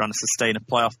United trying to sustain a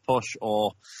playoff push,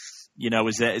 or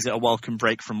is it a welcome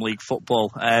break from league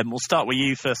football? We'll start with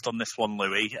you first on this one,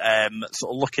 Louis.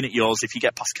 Sort of looking at yours, if you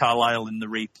get past Carlisle in the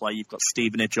replay, you've got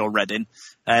Stevenage or Reading.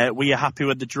 Were you happy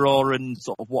with the draw, and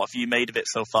sort of what have you made of it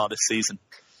so far this season?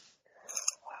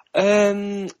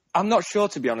 I'm not sure,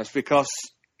 to be honest, because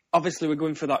obviously we're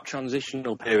going through that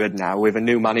transitional period now with a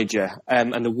new manager.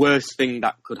 And the worst thing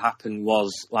that could happen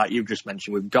was, like you've just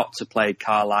mentioned, we've got to play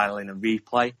Carlisle in a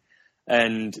replay.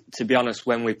 And to be honest,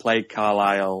 when we played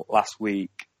Carlisle last week,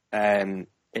 it'd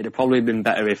have probably been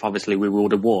better if obviously we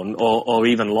would have won or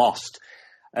even lost.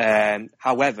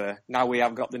 However, now we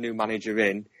have got the new manager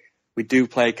in. We do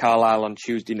play Carlisle on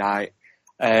Tuesday night.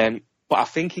 But I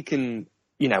think he can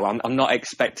I'm not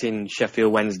expecting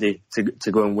Sheffield Wednesday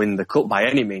to go and win the cup by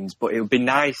any means, but it would be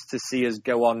nice to see us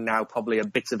go on now probably a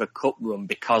bit of a cup run,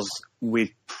 because we're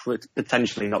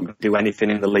potentially not going to do anything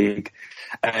in the league.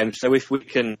 So if we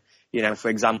can, for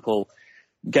example,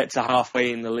 get to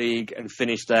halfway in the league and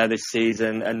finish there this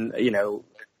season, and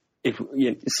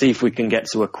see if we can get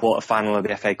to a quarter final of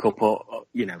the FA Cup or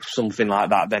something like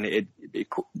that, then it'd be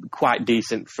quite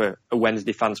decent for a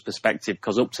Wednesday fan's perspective,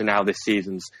 because up to now this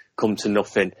season's come to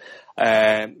nothing.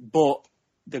 But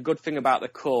the good thing about the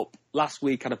Cup, last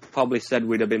week I'd have probably said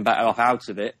we'd have been better off out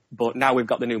of it, but now we've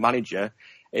got the new manager,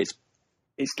 it's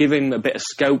given a bit of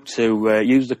scope to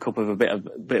use the Cup of a bit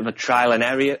of a trial and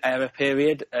error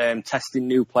period, testing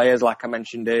new players like I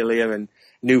mentioned earlier, and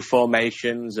new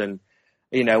formations. And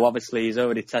obviously he's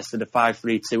already tested a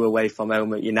 5-3-2 away from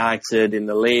home at United in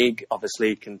the league. Obviously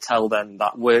you can tell then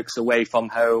that works away from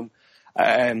home.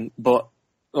 But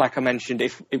like I mentioned,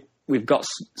 if we've got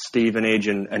Stevenage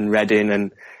and Reading,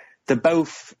 and they're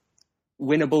both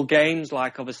winnable games,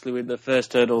 like obviously with the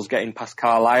first hurdles getting past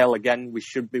Carlisle, again, we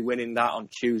should be winning that on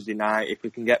Tuesday night. If we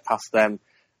can get past them,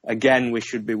 again, we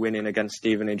should be winning against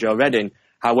Stevenage or Reading.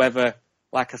 However,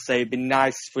 like I say, it'd be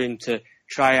nice for him to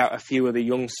try out a few of the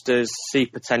youngsters, see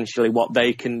potentially what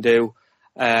they can do.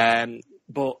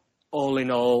 But all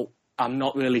in all, I'm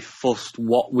not really fussed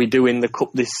what we do in the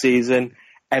Cup this season.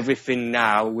 Everything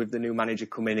now with the new manager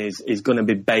coming is going to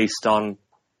be based on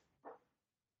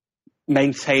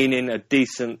maintaining a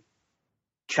decent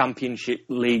Championship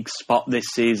League spot this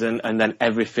season, and then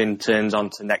everything turns on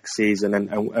to next season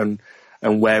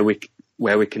and where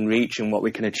we can reach and what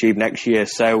we can achieve next year.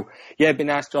 So, yeah, it'd be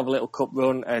nice to have a little cup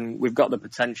run, and we've got the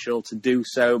potential to do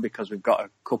so because we've got a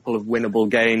couple of winnable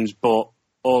games. But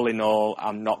all in all,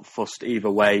 I'm not fussed either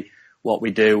way what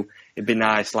we do. It'd be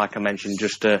nice, like I mentioned,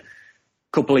 just a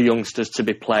couple of youngsters to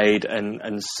be played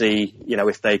and see,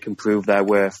 if they can prove their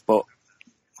worth. But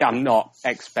I'm not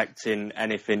expecting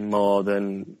anything more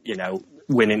than,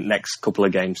 winning the next couple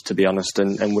of games, to be honest.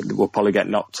 And we'll probably get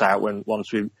knocked out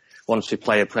once we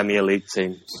play a Premier League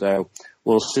team. So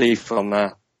we'll see from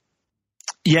there.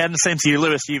 Yeah, and the same to you,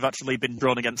 Lewis. You've actually been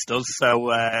drawn against us. So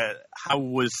how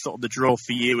was sort of the draw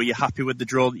for you? Are you happy with the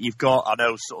draw that you've got? I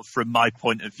know sort of from my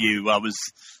point of view, I was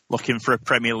looking for a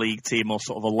Premier League team or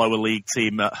sort of a lower league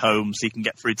team at home so you can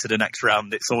get through to the next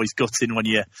round. It's always gutting when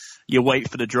you wait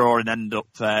for the draw and end up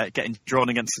getting drawn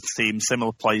against a team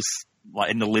similar place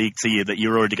like in the league to you that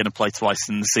you're already going to play twice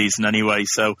in the season anyway.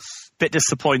 So a bit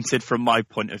disappointed from my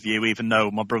point of view, even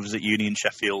though my brother's at uni in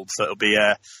Sheffield, so it'll be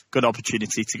a good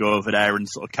opportunity to go over there and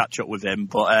sort of catch up with him.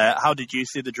 But how did you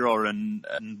see the draw, and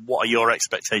what are your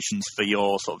expectations for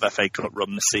your sort of FA Cup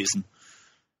run this season?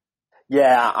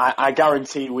 Yeah, I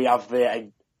guarantee we have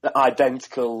the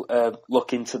identical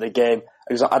look into the game.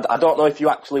 I don't know if you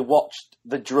actually watched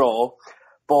the draw,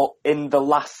 but in the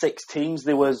last 6 teams,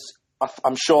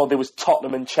 I'm sure there was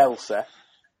Tottenham and Chelsea.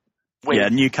 Yeah,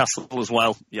 Newcastle as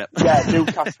well. Yeah,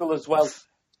 Newcastle as well.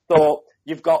 So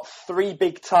you've got 3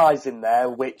 big ties in there,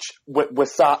 which we're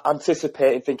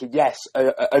anticipating, thinking, yes,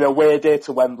 an away day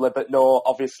to Wembley, but no,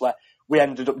 obviously, we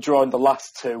ended up drawing the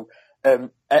last 2.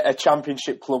 A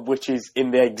Championship club which is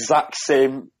in the exact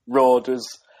same road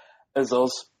as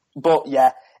us. But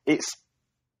yeah, it's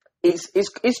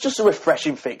just a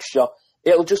refreshing fixture.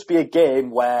 It'll just be a game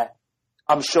where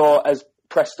I'm sure, as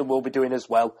Preston will be doing as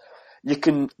well, you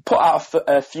can put out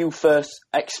a few first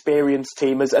experienced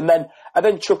teamers and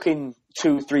then chuck in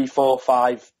 2, 3, 4,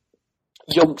 5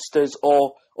 youngsters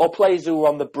or players who are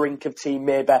on the brink of team,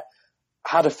 maybe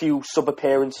had a few sub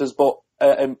appearances but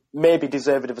maybe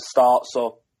deserving of a start.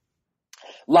 So,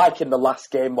 like in the last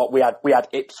game, what we had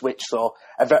Ipswich, so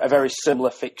a very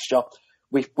similar fixture.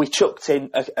 We chucked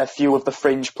in a few of the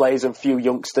fringe players and few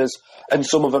youngsters, and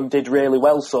some of them did really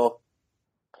well. So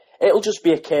it'll just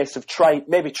be a case of trying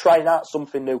out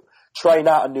something new, trying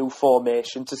out a new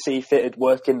formation to see if it'd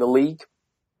work in the league.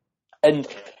 And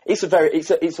it's a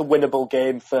winnable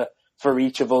game for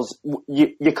each of us.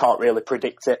 You can't really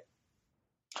predict it.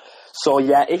 So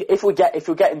yeah, if we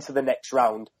get into the next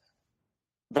round,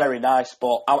 very nice.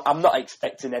 But I'm not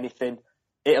expecting anything.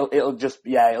 It'll just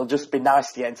be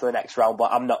nice to get into the next round.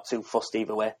 But I'm not too fussed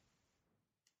either way.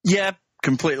 Yeah,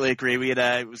 completely agree.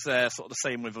 It was sort of the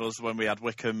same with us when we had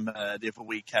Wickham the other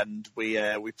weekend. We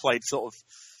played sort of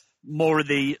more of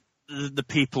the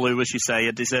people who, as you say,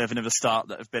 are deserving of a start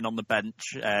that have been on the bench.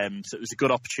 So it was a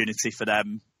good opportunity for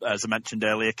them. As I mentioned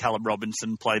earlier, Callum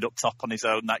Robinson played up top on his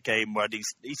own that game, where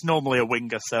he's normally a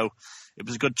winger, so it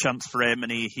was a good chance for him,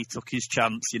 and he took his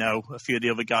chance. A few of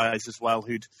the other guys as well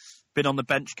who'd been on the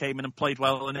bench, came in and played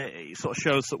well, and it sort of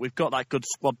shows that we've got that good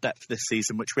squad depth this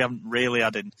season, which we haven't really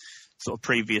had in sort of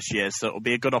previous years. So it'll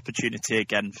be a good opportunity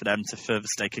again for them to further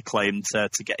stake a claim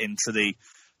to get into the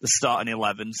starting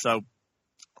 11. So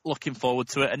looking forward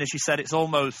to it. And as you said, it's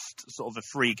almost sort of a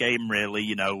free game,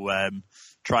 really,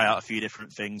 try out a few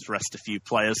different things, rest a few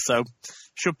players. So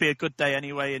should be a good day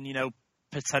anyway. And,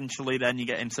 potentially then you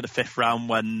get into the fifth round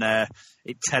when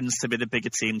it tends to be the bigger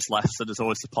teams left. So there's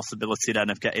always the possibility then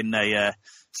of getting a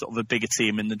sort of a bigger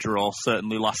team in the draw.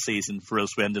 Certainly last season for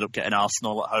us, we ended up getting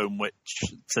Arsenal at home, which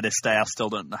to this day I still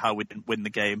don't know how we didn't win the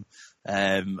game.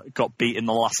 Got beat in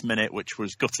the last minute, which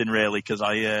was gutting really, because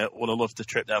I would have loved to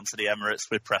trip down to the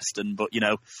Emirates with Preston, but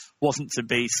wasn't to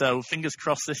be. So fingers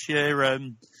crossed this year.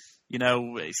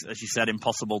 It's, as you said,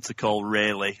 impossible to call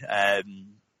really.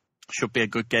 Should be a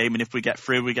good game, and if we get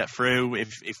through, we get through.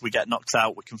 If we get knocked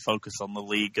out, we can focus on the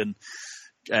league and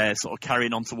sort of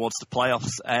carrying on towards the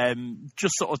playoffs.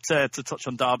 Just sort of to touch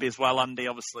on Derby as well, Andy.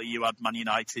 Obviously, you had Man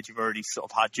United. You've already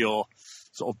sort of had your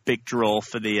sort of big draw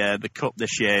for the cup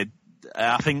this year.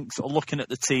 I think sort of looking at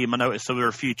the team, I noticed there were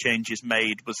a few changes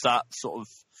made. Was that sort of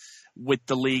with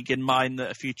the league in mind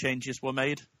that a few changes were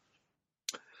made?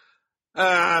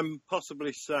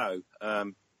 Possibly so.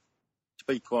 To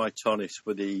be quite honest,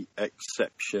 with the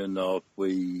exception of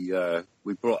we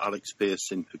brought Alex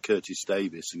Pearce in for Curtis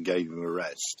Davis and gave him a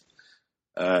rest.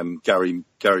 Gary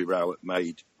Rowett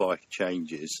made 5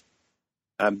 changes.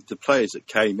 The players that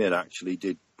came in actually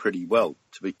did pretty well.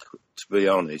 To be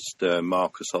honest,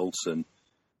 Marcus Olsen,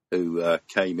 who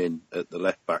came in at the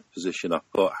left back position, I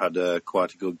thought had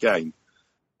quite a good game.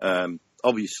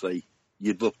 Obviously,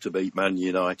 you'd love to beat Man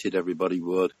United, everybody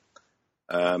would,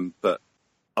 but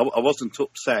I wasn't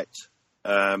upset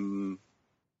about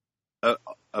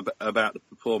the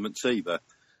performance either.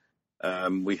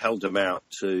 We held them out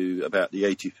to about the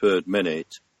 83rd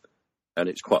minute, and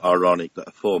it's quite ironic that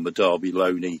a former Derby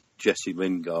loanee, Jesse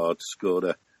Lingard, scored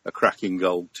a cracking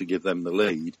goal to give them the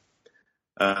lead.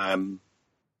 I'd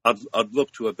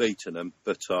love to have beaten them,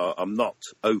 but I'm not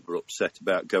over upset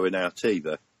about going out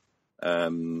either.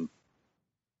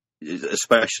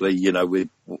 Especially,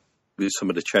 with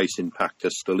some of the chasing pack are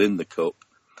still in the cup,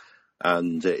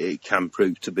 and it can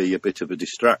prove to be a bit of a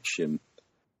distraction.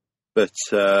 But,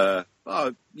 the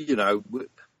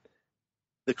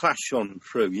clash shone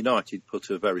through. United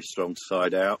put a very strong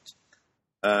side out.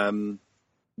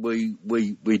 We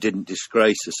didn't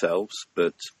disgrace ourselves,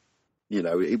 but,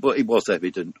 it was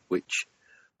evident which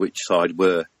side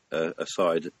were a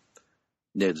side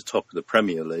near the top of the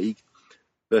Premier League.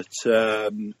 But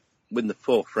when the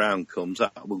fourth round comes,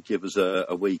 that will give us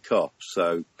a week off.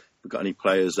 So if we've got any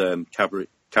players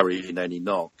carrying any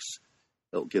knocks,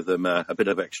 it'll give them a bit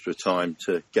of extra time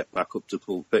to get back up to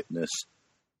full fitness.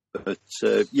 But,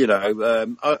 I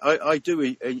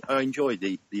enjoy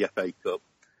the FA Cup,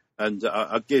 and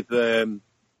I give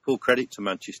full credit to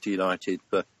Manchester United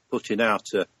for putting out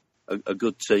a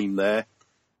good team there.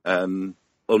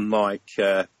 Unlike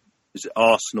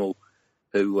Arsenal,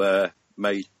 who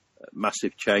made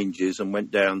massive changes and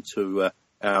went down to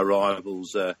our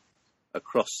rivals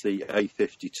across the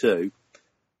A52,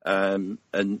 and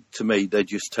to me they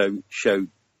just showed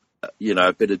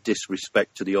a bit of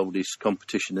disrespect to the oldest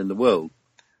competition in the world,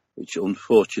 which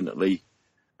unfortunately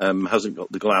hasn't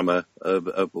got the glamour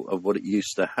of what it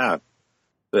used to have.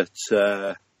 But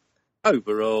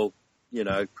overall,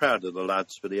 proud of the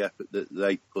lads for the effort that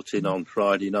they put in on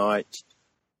Friday night.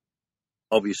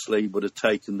 Obviously, would have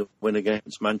taken the win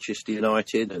against Manchester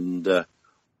United and up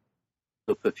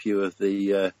a few of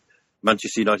the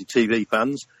Manchester United TV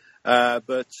fans,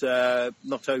 but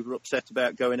not over upset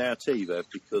about going out either,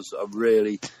 because I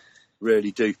really,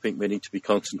 really do think we need to be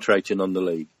concentrating on the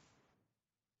league.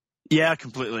 Yeah, I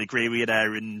completely agree with you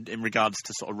there in regards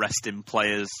to sort of resting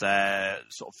players,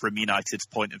 sort of from United's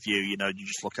point of view. You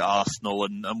just look at Arsenal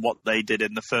and what they did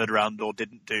in the third round or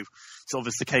didn't do, sort of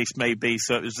as the case may be.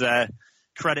 So it was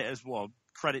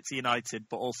credit to United,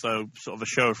 but also sort of a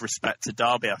show of respect to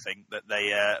Derby. I think that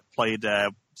they played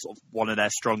sort of one of their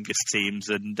strongest teams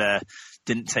and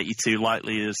didn't take you too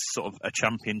lightly as sort of a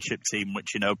championship team,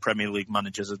 which Premier League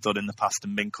managers have done in the past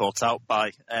and been caught out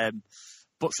by.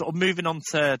 But sort of moving on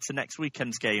to next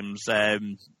weekend's games,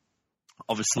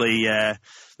 obviously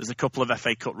there's a couple of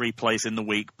FA Cup replays in the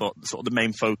week, but sort of the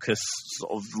main focus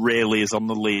sort of really is on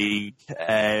the league.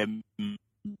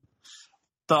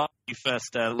 Start you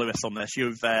first, Lewis, on this.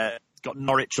 You've got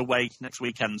Norwich away next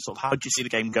weekend. Sort of how do you see the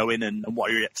game going, and what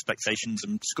are your expectations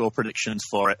and score predictions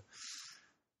for it?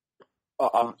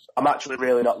 I'm actually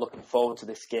really not looking forward to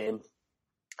this game,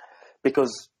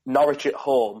 because Norwich at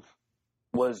home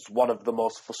was one of the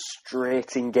most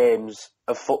frustrating games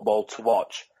of football to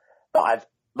watch that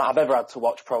I've ever had to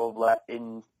watch, probably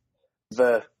in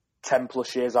the 10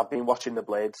 plus years I've been watching the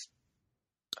Blades.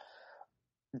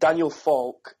 Daniel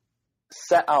Falk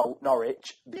set out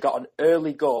Norwich. They got an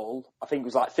early goal. I think it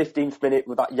was like 15th minute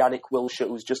with that Yannick Wilshere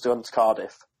who was just gone to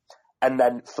Cardiff. And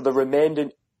then for the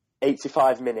remaining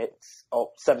 85 minutes,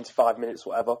 or 75 minutes,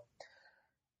 whatever,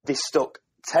 they stuck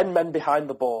 10 men behind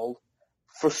the ball,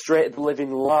 frustrated the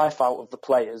living life out of the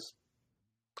players,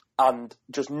 and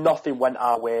just nothing went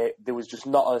our way. There was just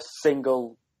not a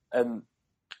single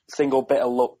bit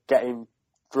of luck getting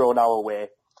thrown our way.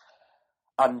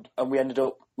 And we ended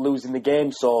up losing the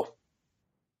game. So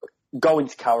going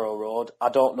to Carrow Road, I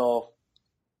don't know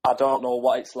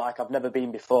what it's like. I've never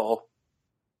been before,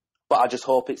 but I just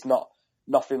hope it's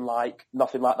nothing like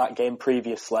that game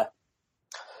previously.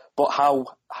 But how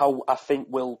I think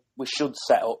we should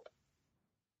set up.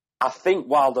 I think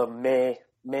Wilder may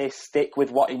stick with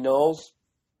what he knows,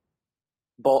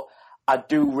 but I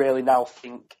do really now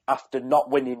think after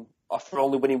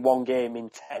only winning one game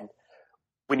in 10,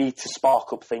 we need to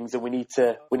spark up things and we need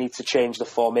to change the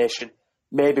formation.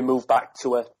 Maybe move back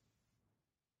to a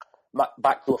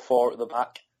 4 at the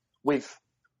back. We've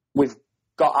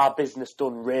got our business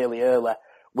done really early.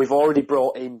 We've already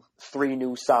brought in 3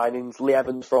 new signings. Lee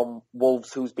Evans from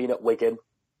Wolves, who's been at Wigan.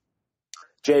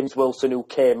 James Wilson, who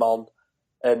came on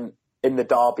in the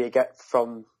derby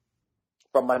from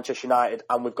Manchester United.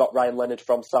 And we've got Ryan Leonard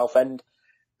from Southend.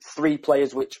 3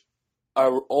 players which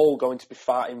are all going to be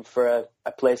fighting for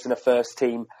a place in a first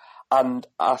team. And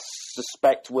I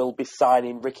suspect we'll be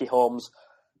signing Ricky Holmes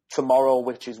tomorrow,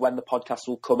 which is when the podcast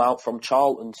will come out from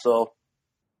Charlton. So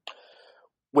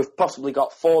we've possibly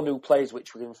got 4 new players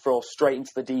which we can throw straight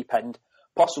into the deep end,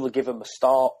 possibly give them a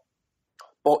start.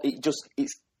 But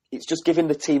it's just giving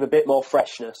the team a bit more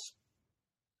freshness.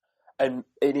 And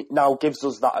it now gives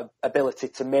us that ability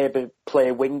to maybe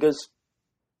play wingers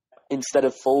instead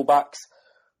of fullbacks.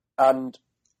 And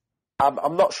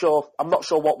I'm not sure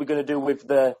what we're going to do with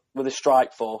the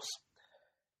strike force,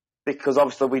 because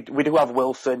obviously we do have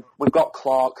Wilson. We've got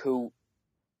Clark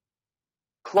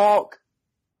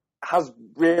has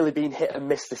really been hit and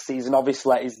miss this season.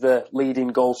 Obviously, he's the leading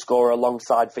goal scorer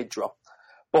alongside Vidra,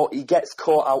 but he gets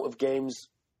caught out of games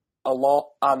a lot,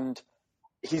 and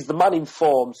he's the man in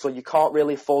form, so you can't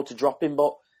really afford to drop him.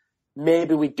 But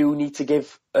maybe we do need to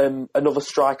give another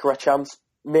striker a chance.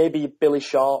 Maybe Billy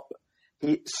Sharp.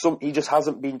 He just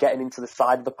hasn't been getting into the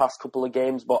side of the past couple of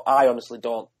games, but I honestly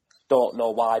don't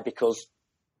know why, because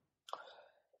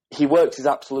he works his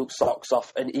absolute socks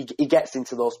off and he gets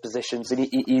into those positions, and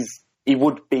he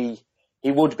would be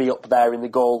up there in the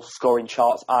goal scoring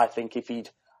charts, I think, if he'd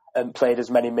played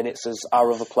as many minutes as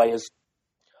our other players.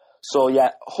 So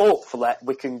yeah, hopefully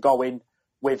we can go in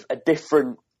with a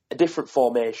different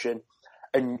formation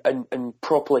and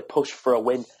properly push for a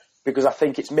win, because I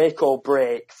think it's make or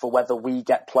break for whether we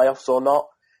get playoffs or not.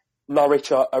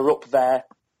 Norwich are up there.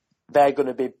 They're going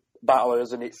to be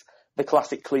battlers, and it's the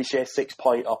classic cliche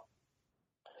 6-pointer.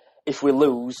 If we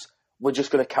lose, we're just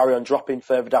going to carry on dropping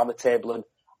further down the table, and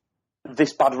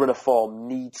this bad run of form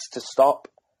needs to stop.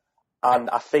 And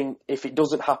I think if it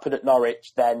doesn't happen at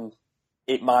Norwich, then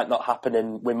it might not happen,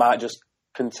 and we might just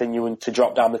continue to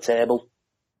drop down the table.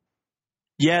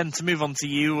 Yeah, and to move on to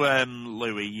you,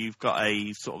 Louis, you've got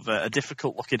a sort of a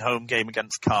difficult-looking home game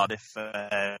against Cardiff.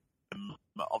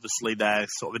 Obviously, they're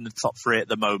sort of in the top 3 at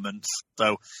the moment.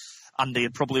 So, Andy,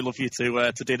 I'd probably love you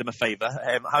to do them a favour.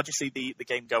 How do you see the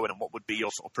game going, and what would be your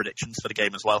sort of predictions for the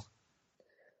game as well?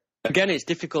 Again, it's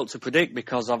difficult to predict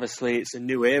because obviously it's a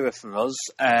new era for us.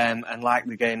 And like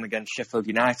the game against Sheffield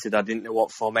United, I didn't know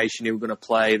what formation he was going to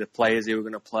play, the players he was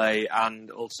going to play,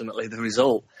 and ultimately the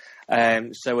result.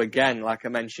 So again, like I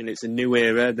mentioned, it's a new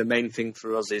era. The main thing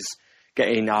for us is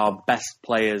getting our best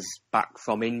players back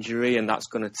from injury, and that's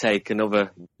going to take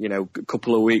another,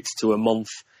 couple of weeks to a month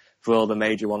for all the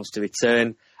major ones to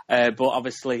return. But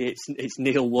obviously, it's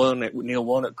Neil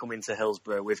Warnock coming to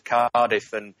Hillsborough with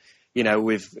Cardiff, and you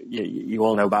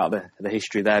all know about the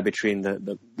history there between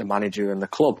the manager and the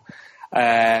club.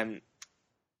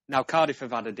 Now, Cardiff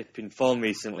have had a dip in form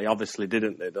recently, obviously,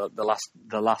 didn't they?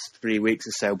 The last 3 weeks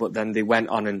or so, but then they went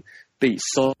on and beat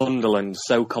Sunderland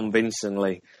so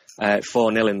convincingly,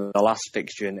 4-0 in the last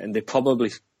fixture, and they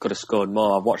probably could have scored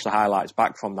more. I've watched the highlights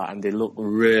back from that, and they look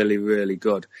really, really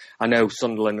good. I know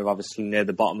Sunderland are obviously near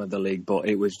the bottom of the league, but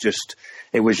it was just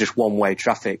one-way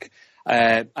traffic.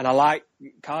 And I like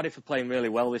Cardiff are playing really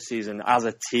well this season as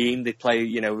a team. They play,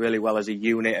 really well as a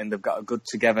unit, and they've got a good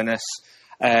togetherness.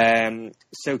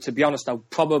 So to be honest, I'll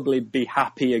probably be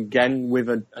happy again with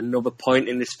another point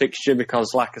in this fixture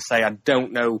because, like I say, I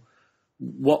don't know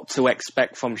what to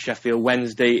expect from Sheffield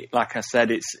Wednesday. Like I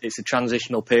said, it's a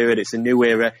transitional period. It's a new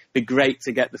era. It'd be great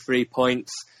to get the 3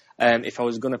 points. If I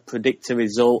was going to predict a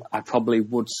result, I probably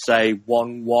would say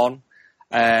 1-1.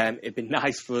 It'd be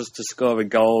nice for us to score a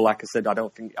goal. Like I said, I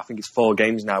think it's 4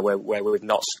 games now where we've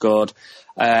not scored.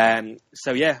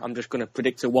 So yeah, I'm just going to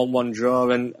predict a 1-1 draw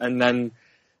and then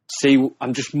see.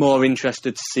 I'm just more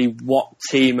interested to see what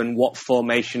team and what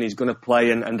formation he's going to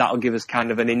play, and that'll give us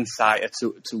kind of an insight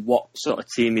to what sort of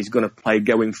team he's going to play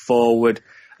going forward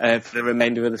for the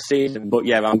remainder of the season. But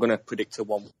yeah, I'm going to predict a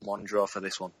 1-1 draw for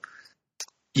this one.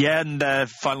 Yeah, and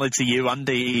finally to you,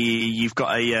 Andy, you've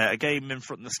got a game in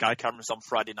front of the Sky cameras on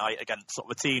Friday night against sort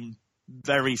of a team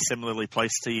very similarly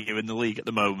placed to you in the league at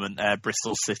the moment,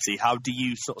 Bristol City. How do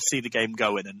you sort of see the game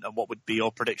going, and what would be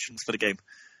your predictions for the game?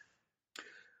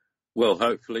 Well,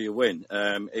 hopefully a win.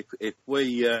 If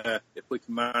we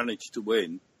can manage to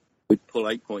win, we'd pull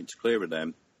 8 points clear of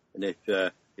them. And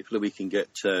if Louis can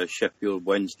get Sheffield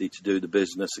Wednesday to do the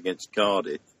business against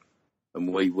Cardiff,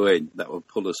 and we win, that will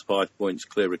pull us 5 points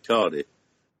clear of Cardiff.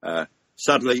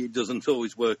 Sadly, it doesn't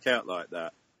always work out like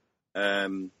that. I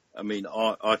mean,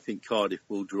 I think Cardiff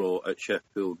will draw at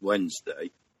Sheffield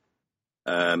Wednesday.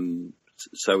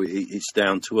 So it's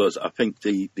down to us. I think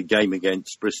the game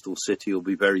against Bristol City will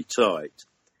be very tight.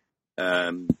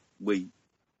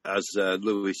 As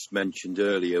Lewis mentioned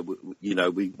earlier,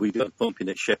 we got bumping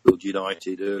at Sheffield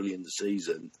United early in the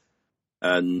season,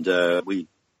 and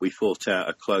we fought out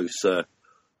a close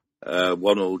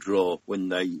 1-1 draw when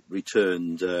they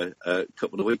returned a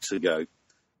couple of weeks ago.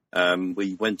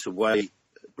 We went away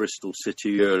at Bristol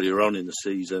City earlier on in the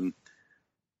season.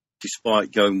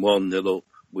 Despite going 1-0 up,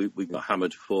 we got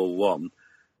hammered 4-1.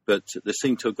 But they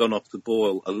seem to have gone off the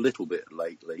boil a little bit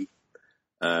lately.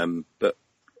 But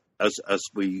as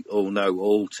we all know,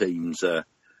 all teams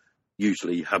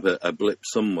usually have a blip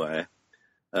somewhere.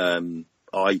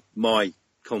 My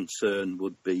concern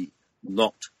would be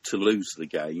not to lose the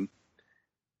game.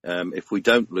 If we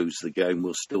don't lose the game,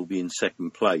 we'll still be in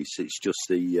second place. It's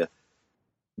just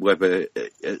whether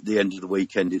at the end of the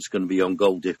weekend it's going to be on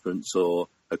goal difference or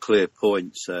a clear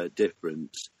points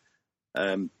difference.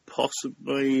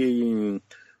 Possibly,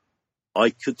 I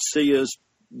could see us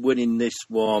winning this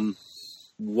one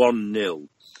 1-0.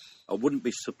 I wouldn't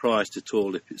be surprised at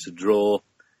all if it's a draw.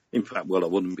 In fact, I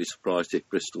wouldn't be surprised if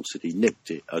Bristol City nicked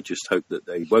it. I just hope that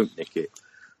they won't nick it.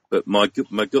 But my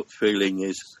gut feeling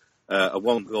is a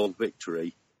 1-goal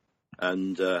victory,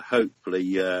 and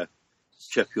hopefully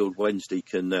Sheffield Wednesday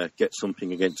can get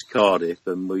something against Cardiff,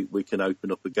 and we can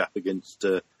open up a gap against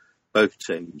both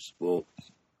teams,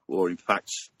 or in fact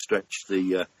stretch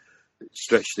the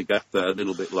gap a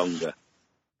little bit longer.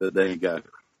 But there you go.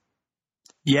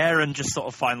 Yeah, and just sort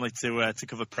of finally to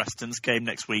cover Preston's game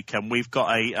next weekend, we've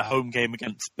got a home game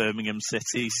against Birmingham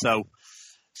City, so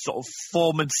sort of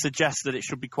form would suggest that it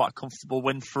should be quite a comfortable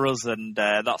win for us, and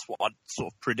that's what I'd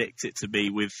sort of predict it to be.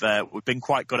 We've been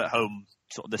quite good at home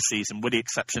sort of this season, with the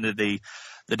exception of the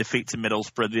defeat to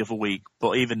Middlesbrough the other week.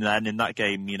 But even then, in that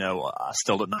game, I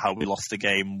still don't know how we lost the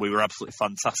game. We were absolutely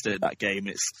fantastic at that game.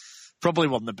 It's probably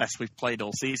one of the best we've played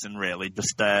all season, really.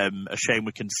 Just a shame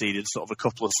we conceded sort of a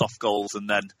couple of soft goals and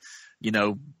then,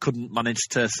 couldn't manage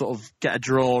to sort of get a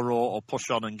draw or push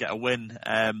on and get a win.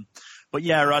 But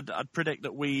yeah, I'd predict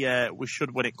that we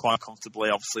should win it quite comfortably.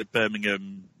 Obviously,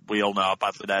 Birmingham, we all know how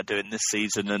badly they're doing this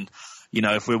season, and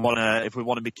if we want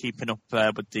to be keeping up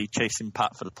with the chasing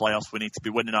pack for the playoffs, we need to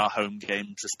be winning our home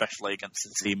games, especially against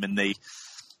a team in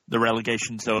the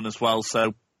relegation zone as well.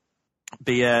 So,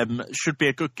 should be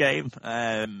a good game.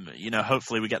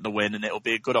 Hopefully we get the win, and it'll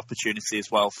be a good opportunity as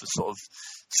well for sort of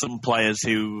some players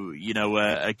who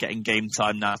are getting game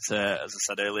time now to, as I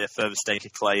said earlier, further stake a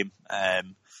claim.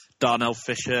 Darnell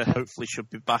Fisher hopefully should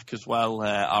be back as well.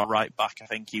 Our right back, I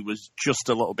think he was just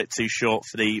a little bit too short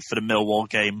for the Millwall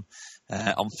game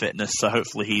on fitness, so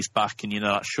hopefully he's back, and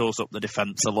that shores up the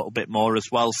defence a little bit more as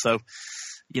well. So,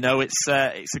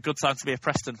 it's a good time to be a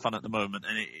Preston fan at the moment,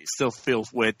 and it still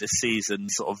feels weird this season,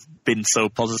 sort of been so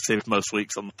positive most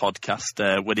weeks on the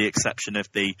podcast, with the exception of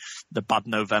the bad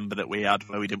November that we had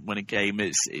where we didn't win a game.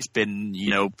 It's been,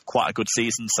 quite a good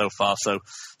season so far. So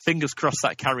fingers crossed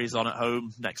that carries on at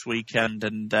home next weekend,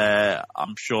 and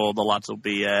I'm sure the lads will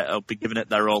be giving it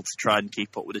their all to try and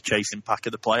keep up with the chasing pack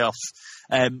of the playoffs.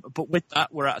 But with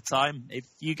that, we're out of time. If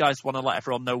you guys want to let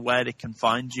everyone know where they can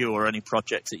find you or any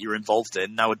projects that you're involved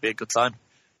in, now would be a good time.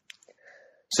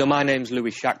 So my name's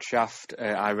Louis Shackshaft.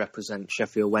 I represent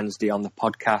Sheffield Wednesday on the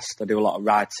podcast. I do a lot of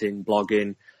writing,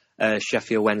 blogging,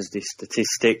 Sheffield Wednesday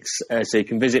Statistics. So you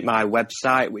can visit my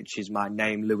website, which is my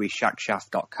name,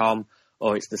 louisshackshaft.com,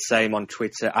 or it's the same on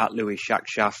Twitter at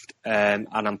louisshackshaft. And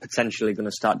I'm potentially going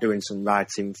to start doing some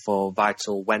writing for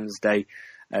Vital Wednesday,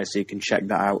 so you can check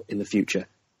that out in the future.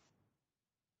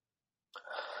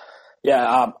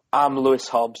 Yeah, I'm Lewis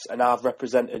Hobbs, and I've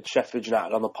represented Sheffield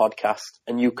United on the podcast.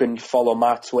 And you can follow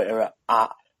my Twitter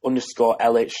at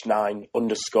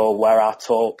 @LH9_, where I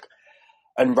talk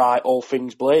and write all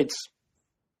things Blades.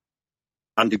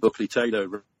 Andy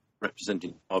Buckley-Taylor,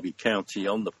 representing Derby County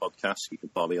on the podcast. You can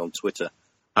find me on Twitter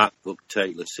at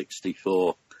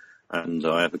BookTaylor64. And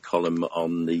I have a column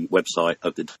on the website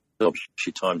of the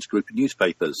Derbyshire Times group of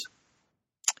newspapers.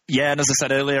 Yeah, and as I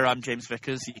said earlier, I'm James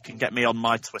Vickers. You can get me on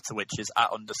my Twitter, which is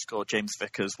 @_James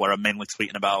Vickers, where I'm mainly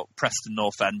tweeting about Preston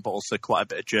North End, but also quite a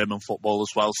bit of German football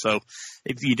as well. So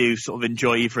if you do sort of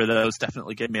enjoy either of those,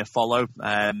 definitely give me a follow.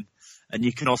 And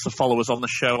you can also follow us on the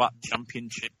show at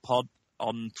Championship Pod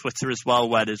on Twitter as well,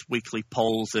 where there's weekly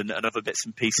polls and other bits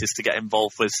and pieces to get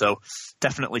involved with. So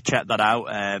definitely check that out.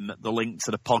 The link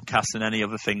to the podcast and any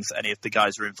other things any of the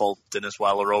guys are involved in as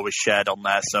well are always shared on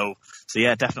there. So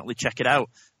yeah, definitely check it out.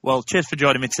 Well, cheers for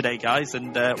joining me today, guys,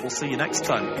 and we'll see you next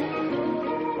time.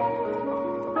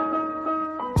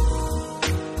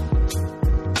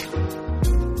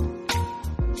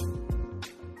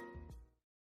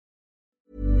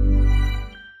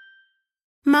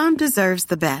 Mom deserves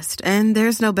the best, and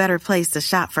there's no better place to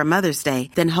shop for Mother's Day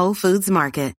than Whole Foods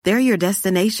Market. They're your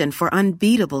destination for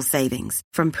unbeatable savings,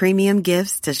 from premium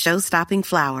gifts to show-stopping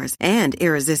flowers and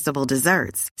irresistible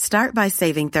desserts. Start by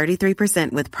saving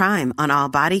 33% with Prime on all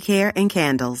body care and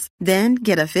candles. Then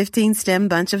get a 15-stem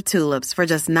bunch of tulips for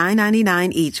just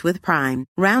 $9.99 each with Prime.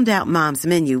 Round out Mom's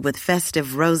menu with festive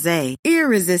rosé,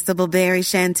 irresistible berry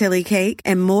chantilly cake,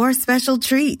 and more special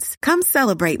treats. Come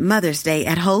celebrate Mother's Day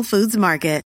at Whole Foods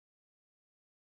Market.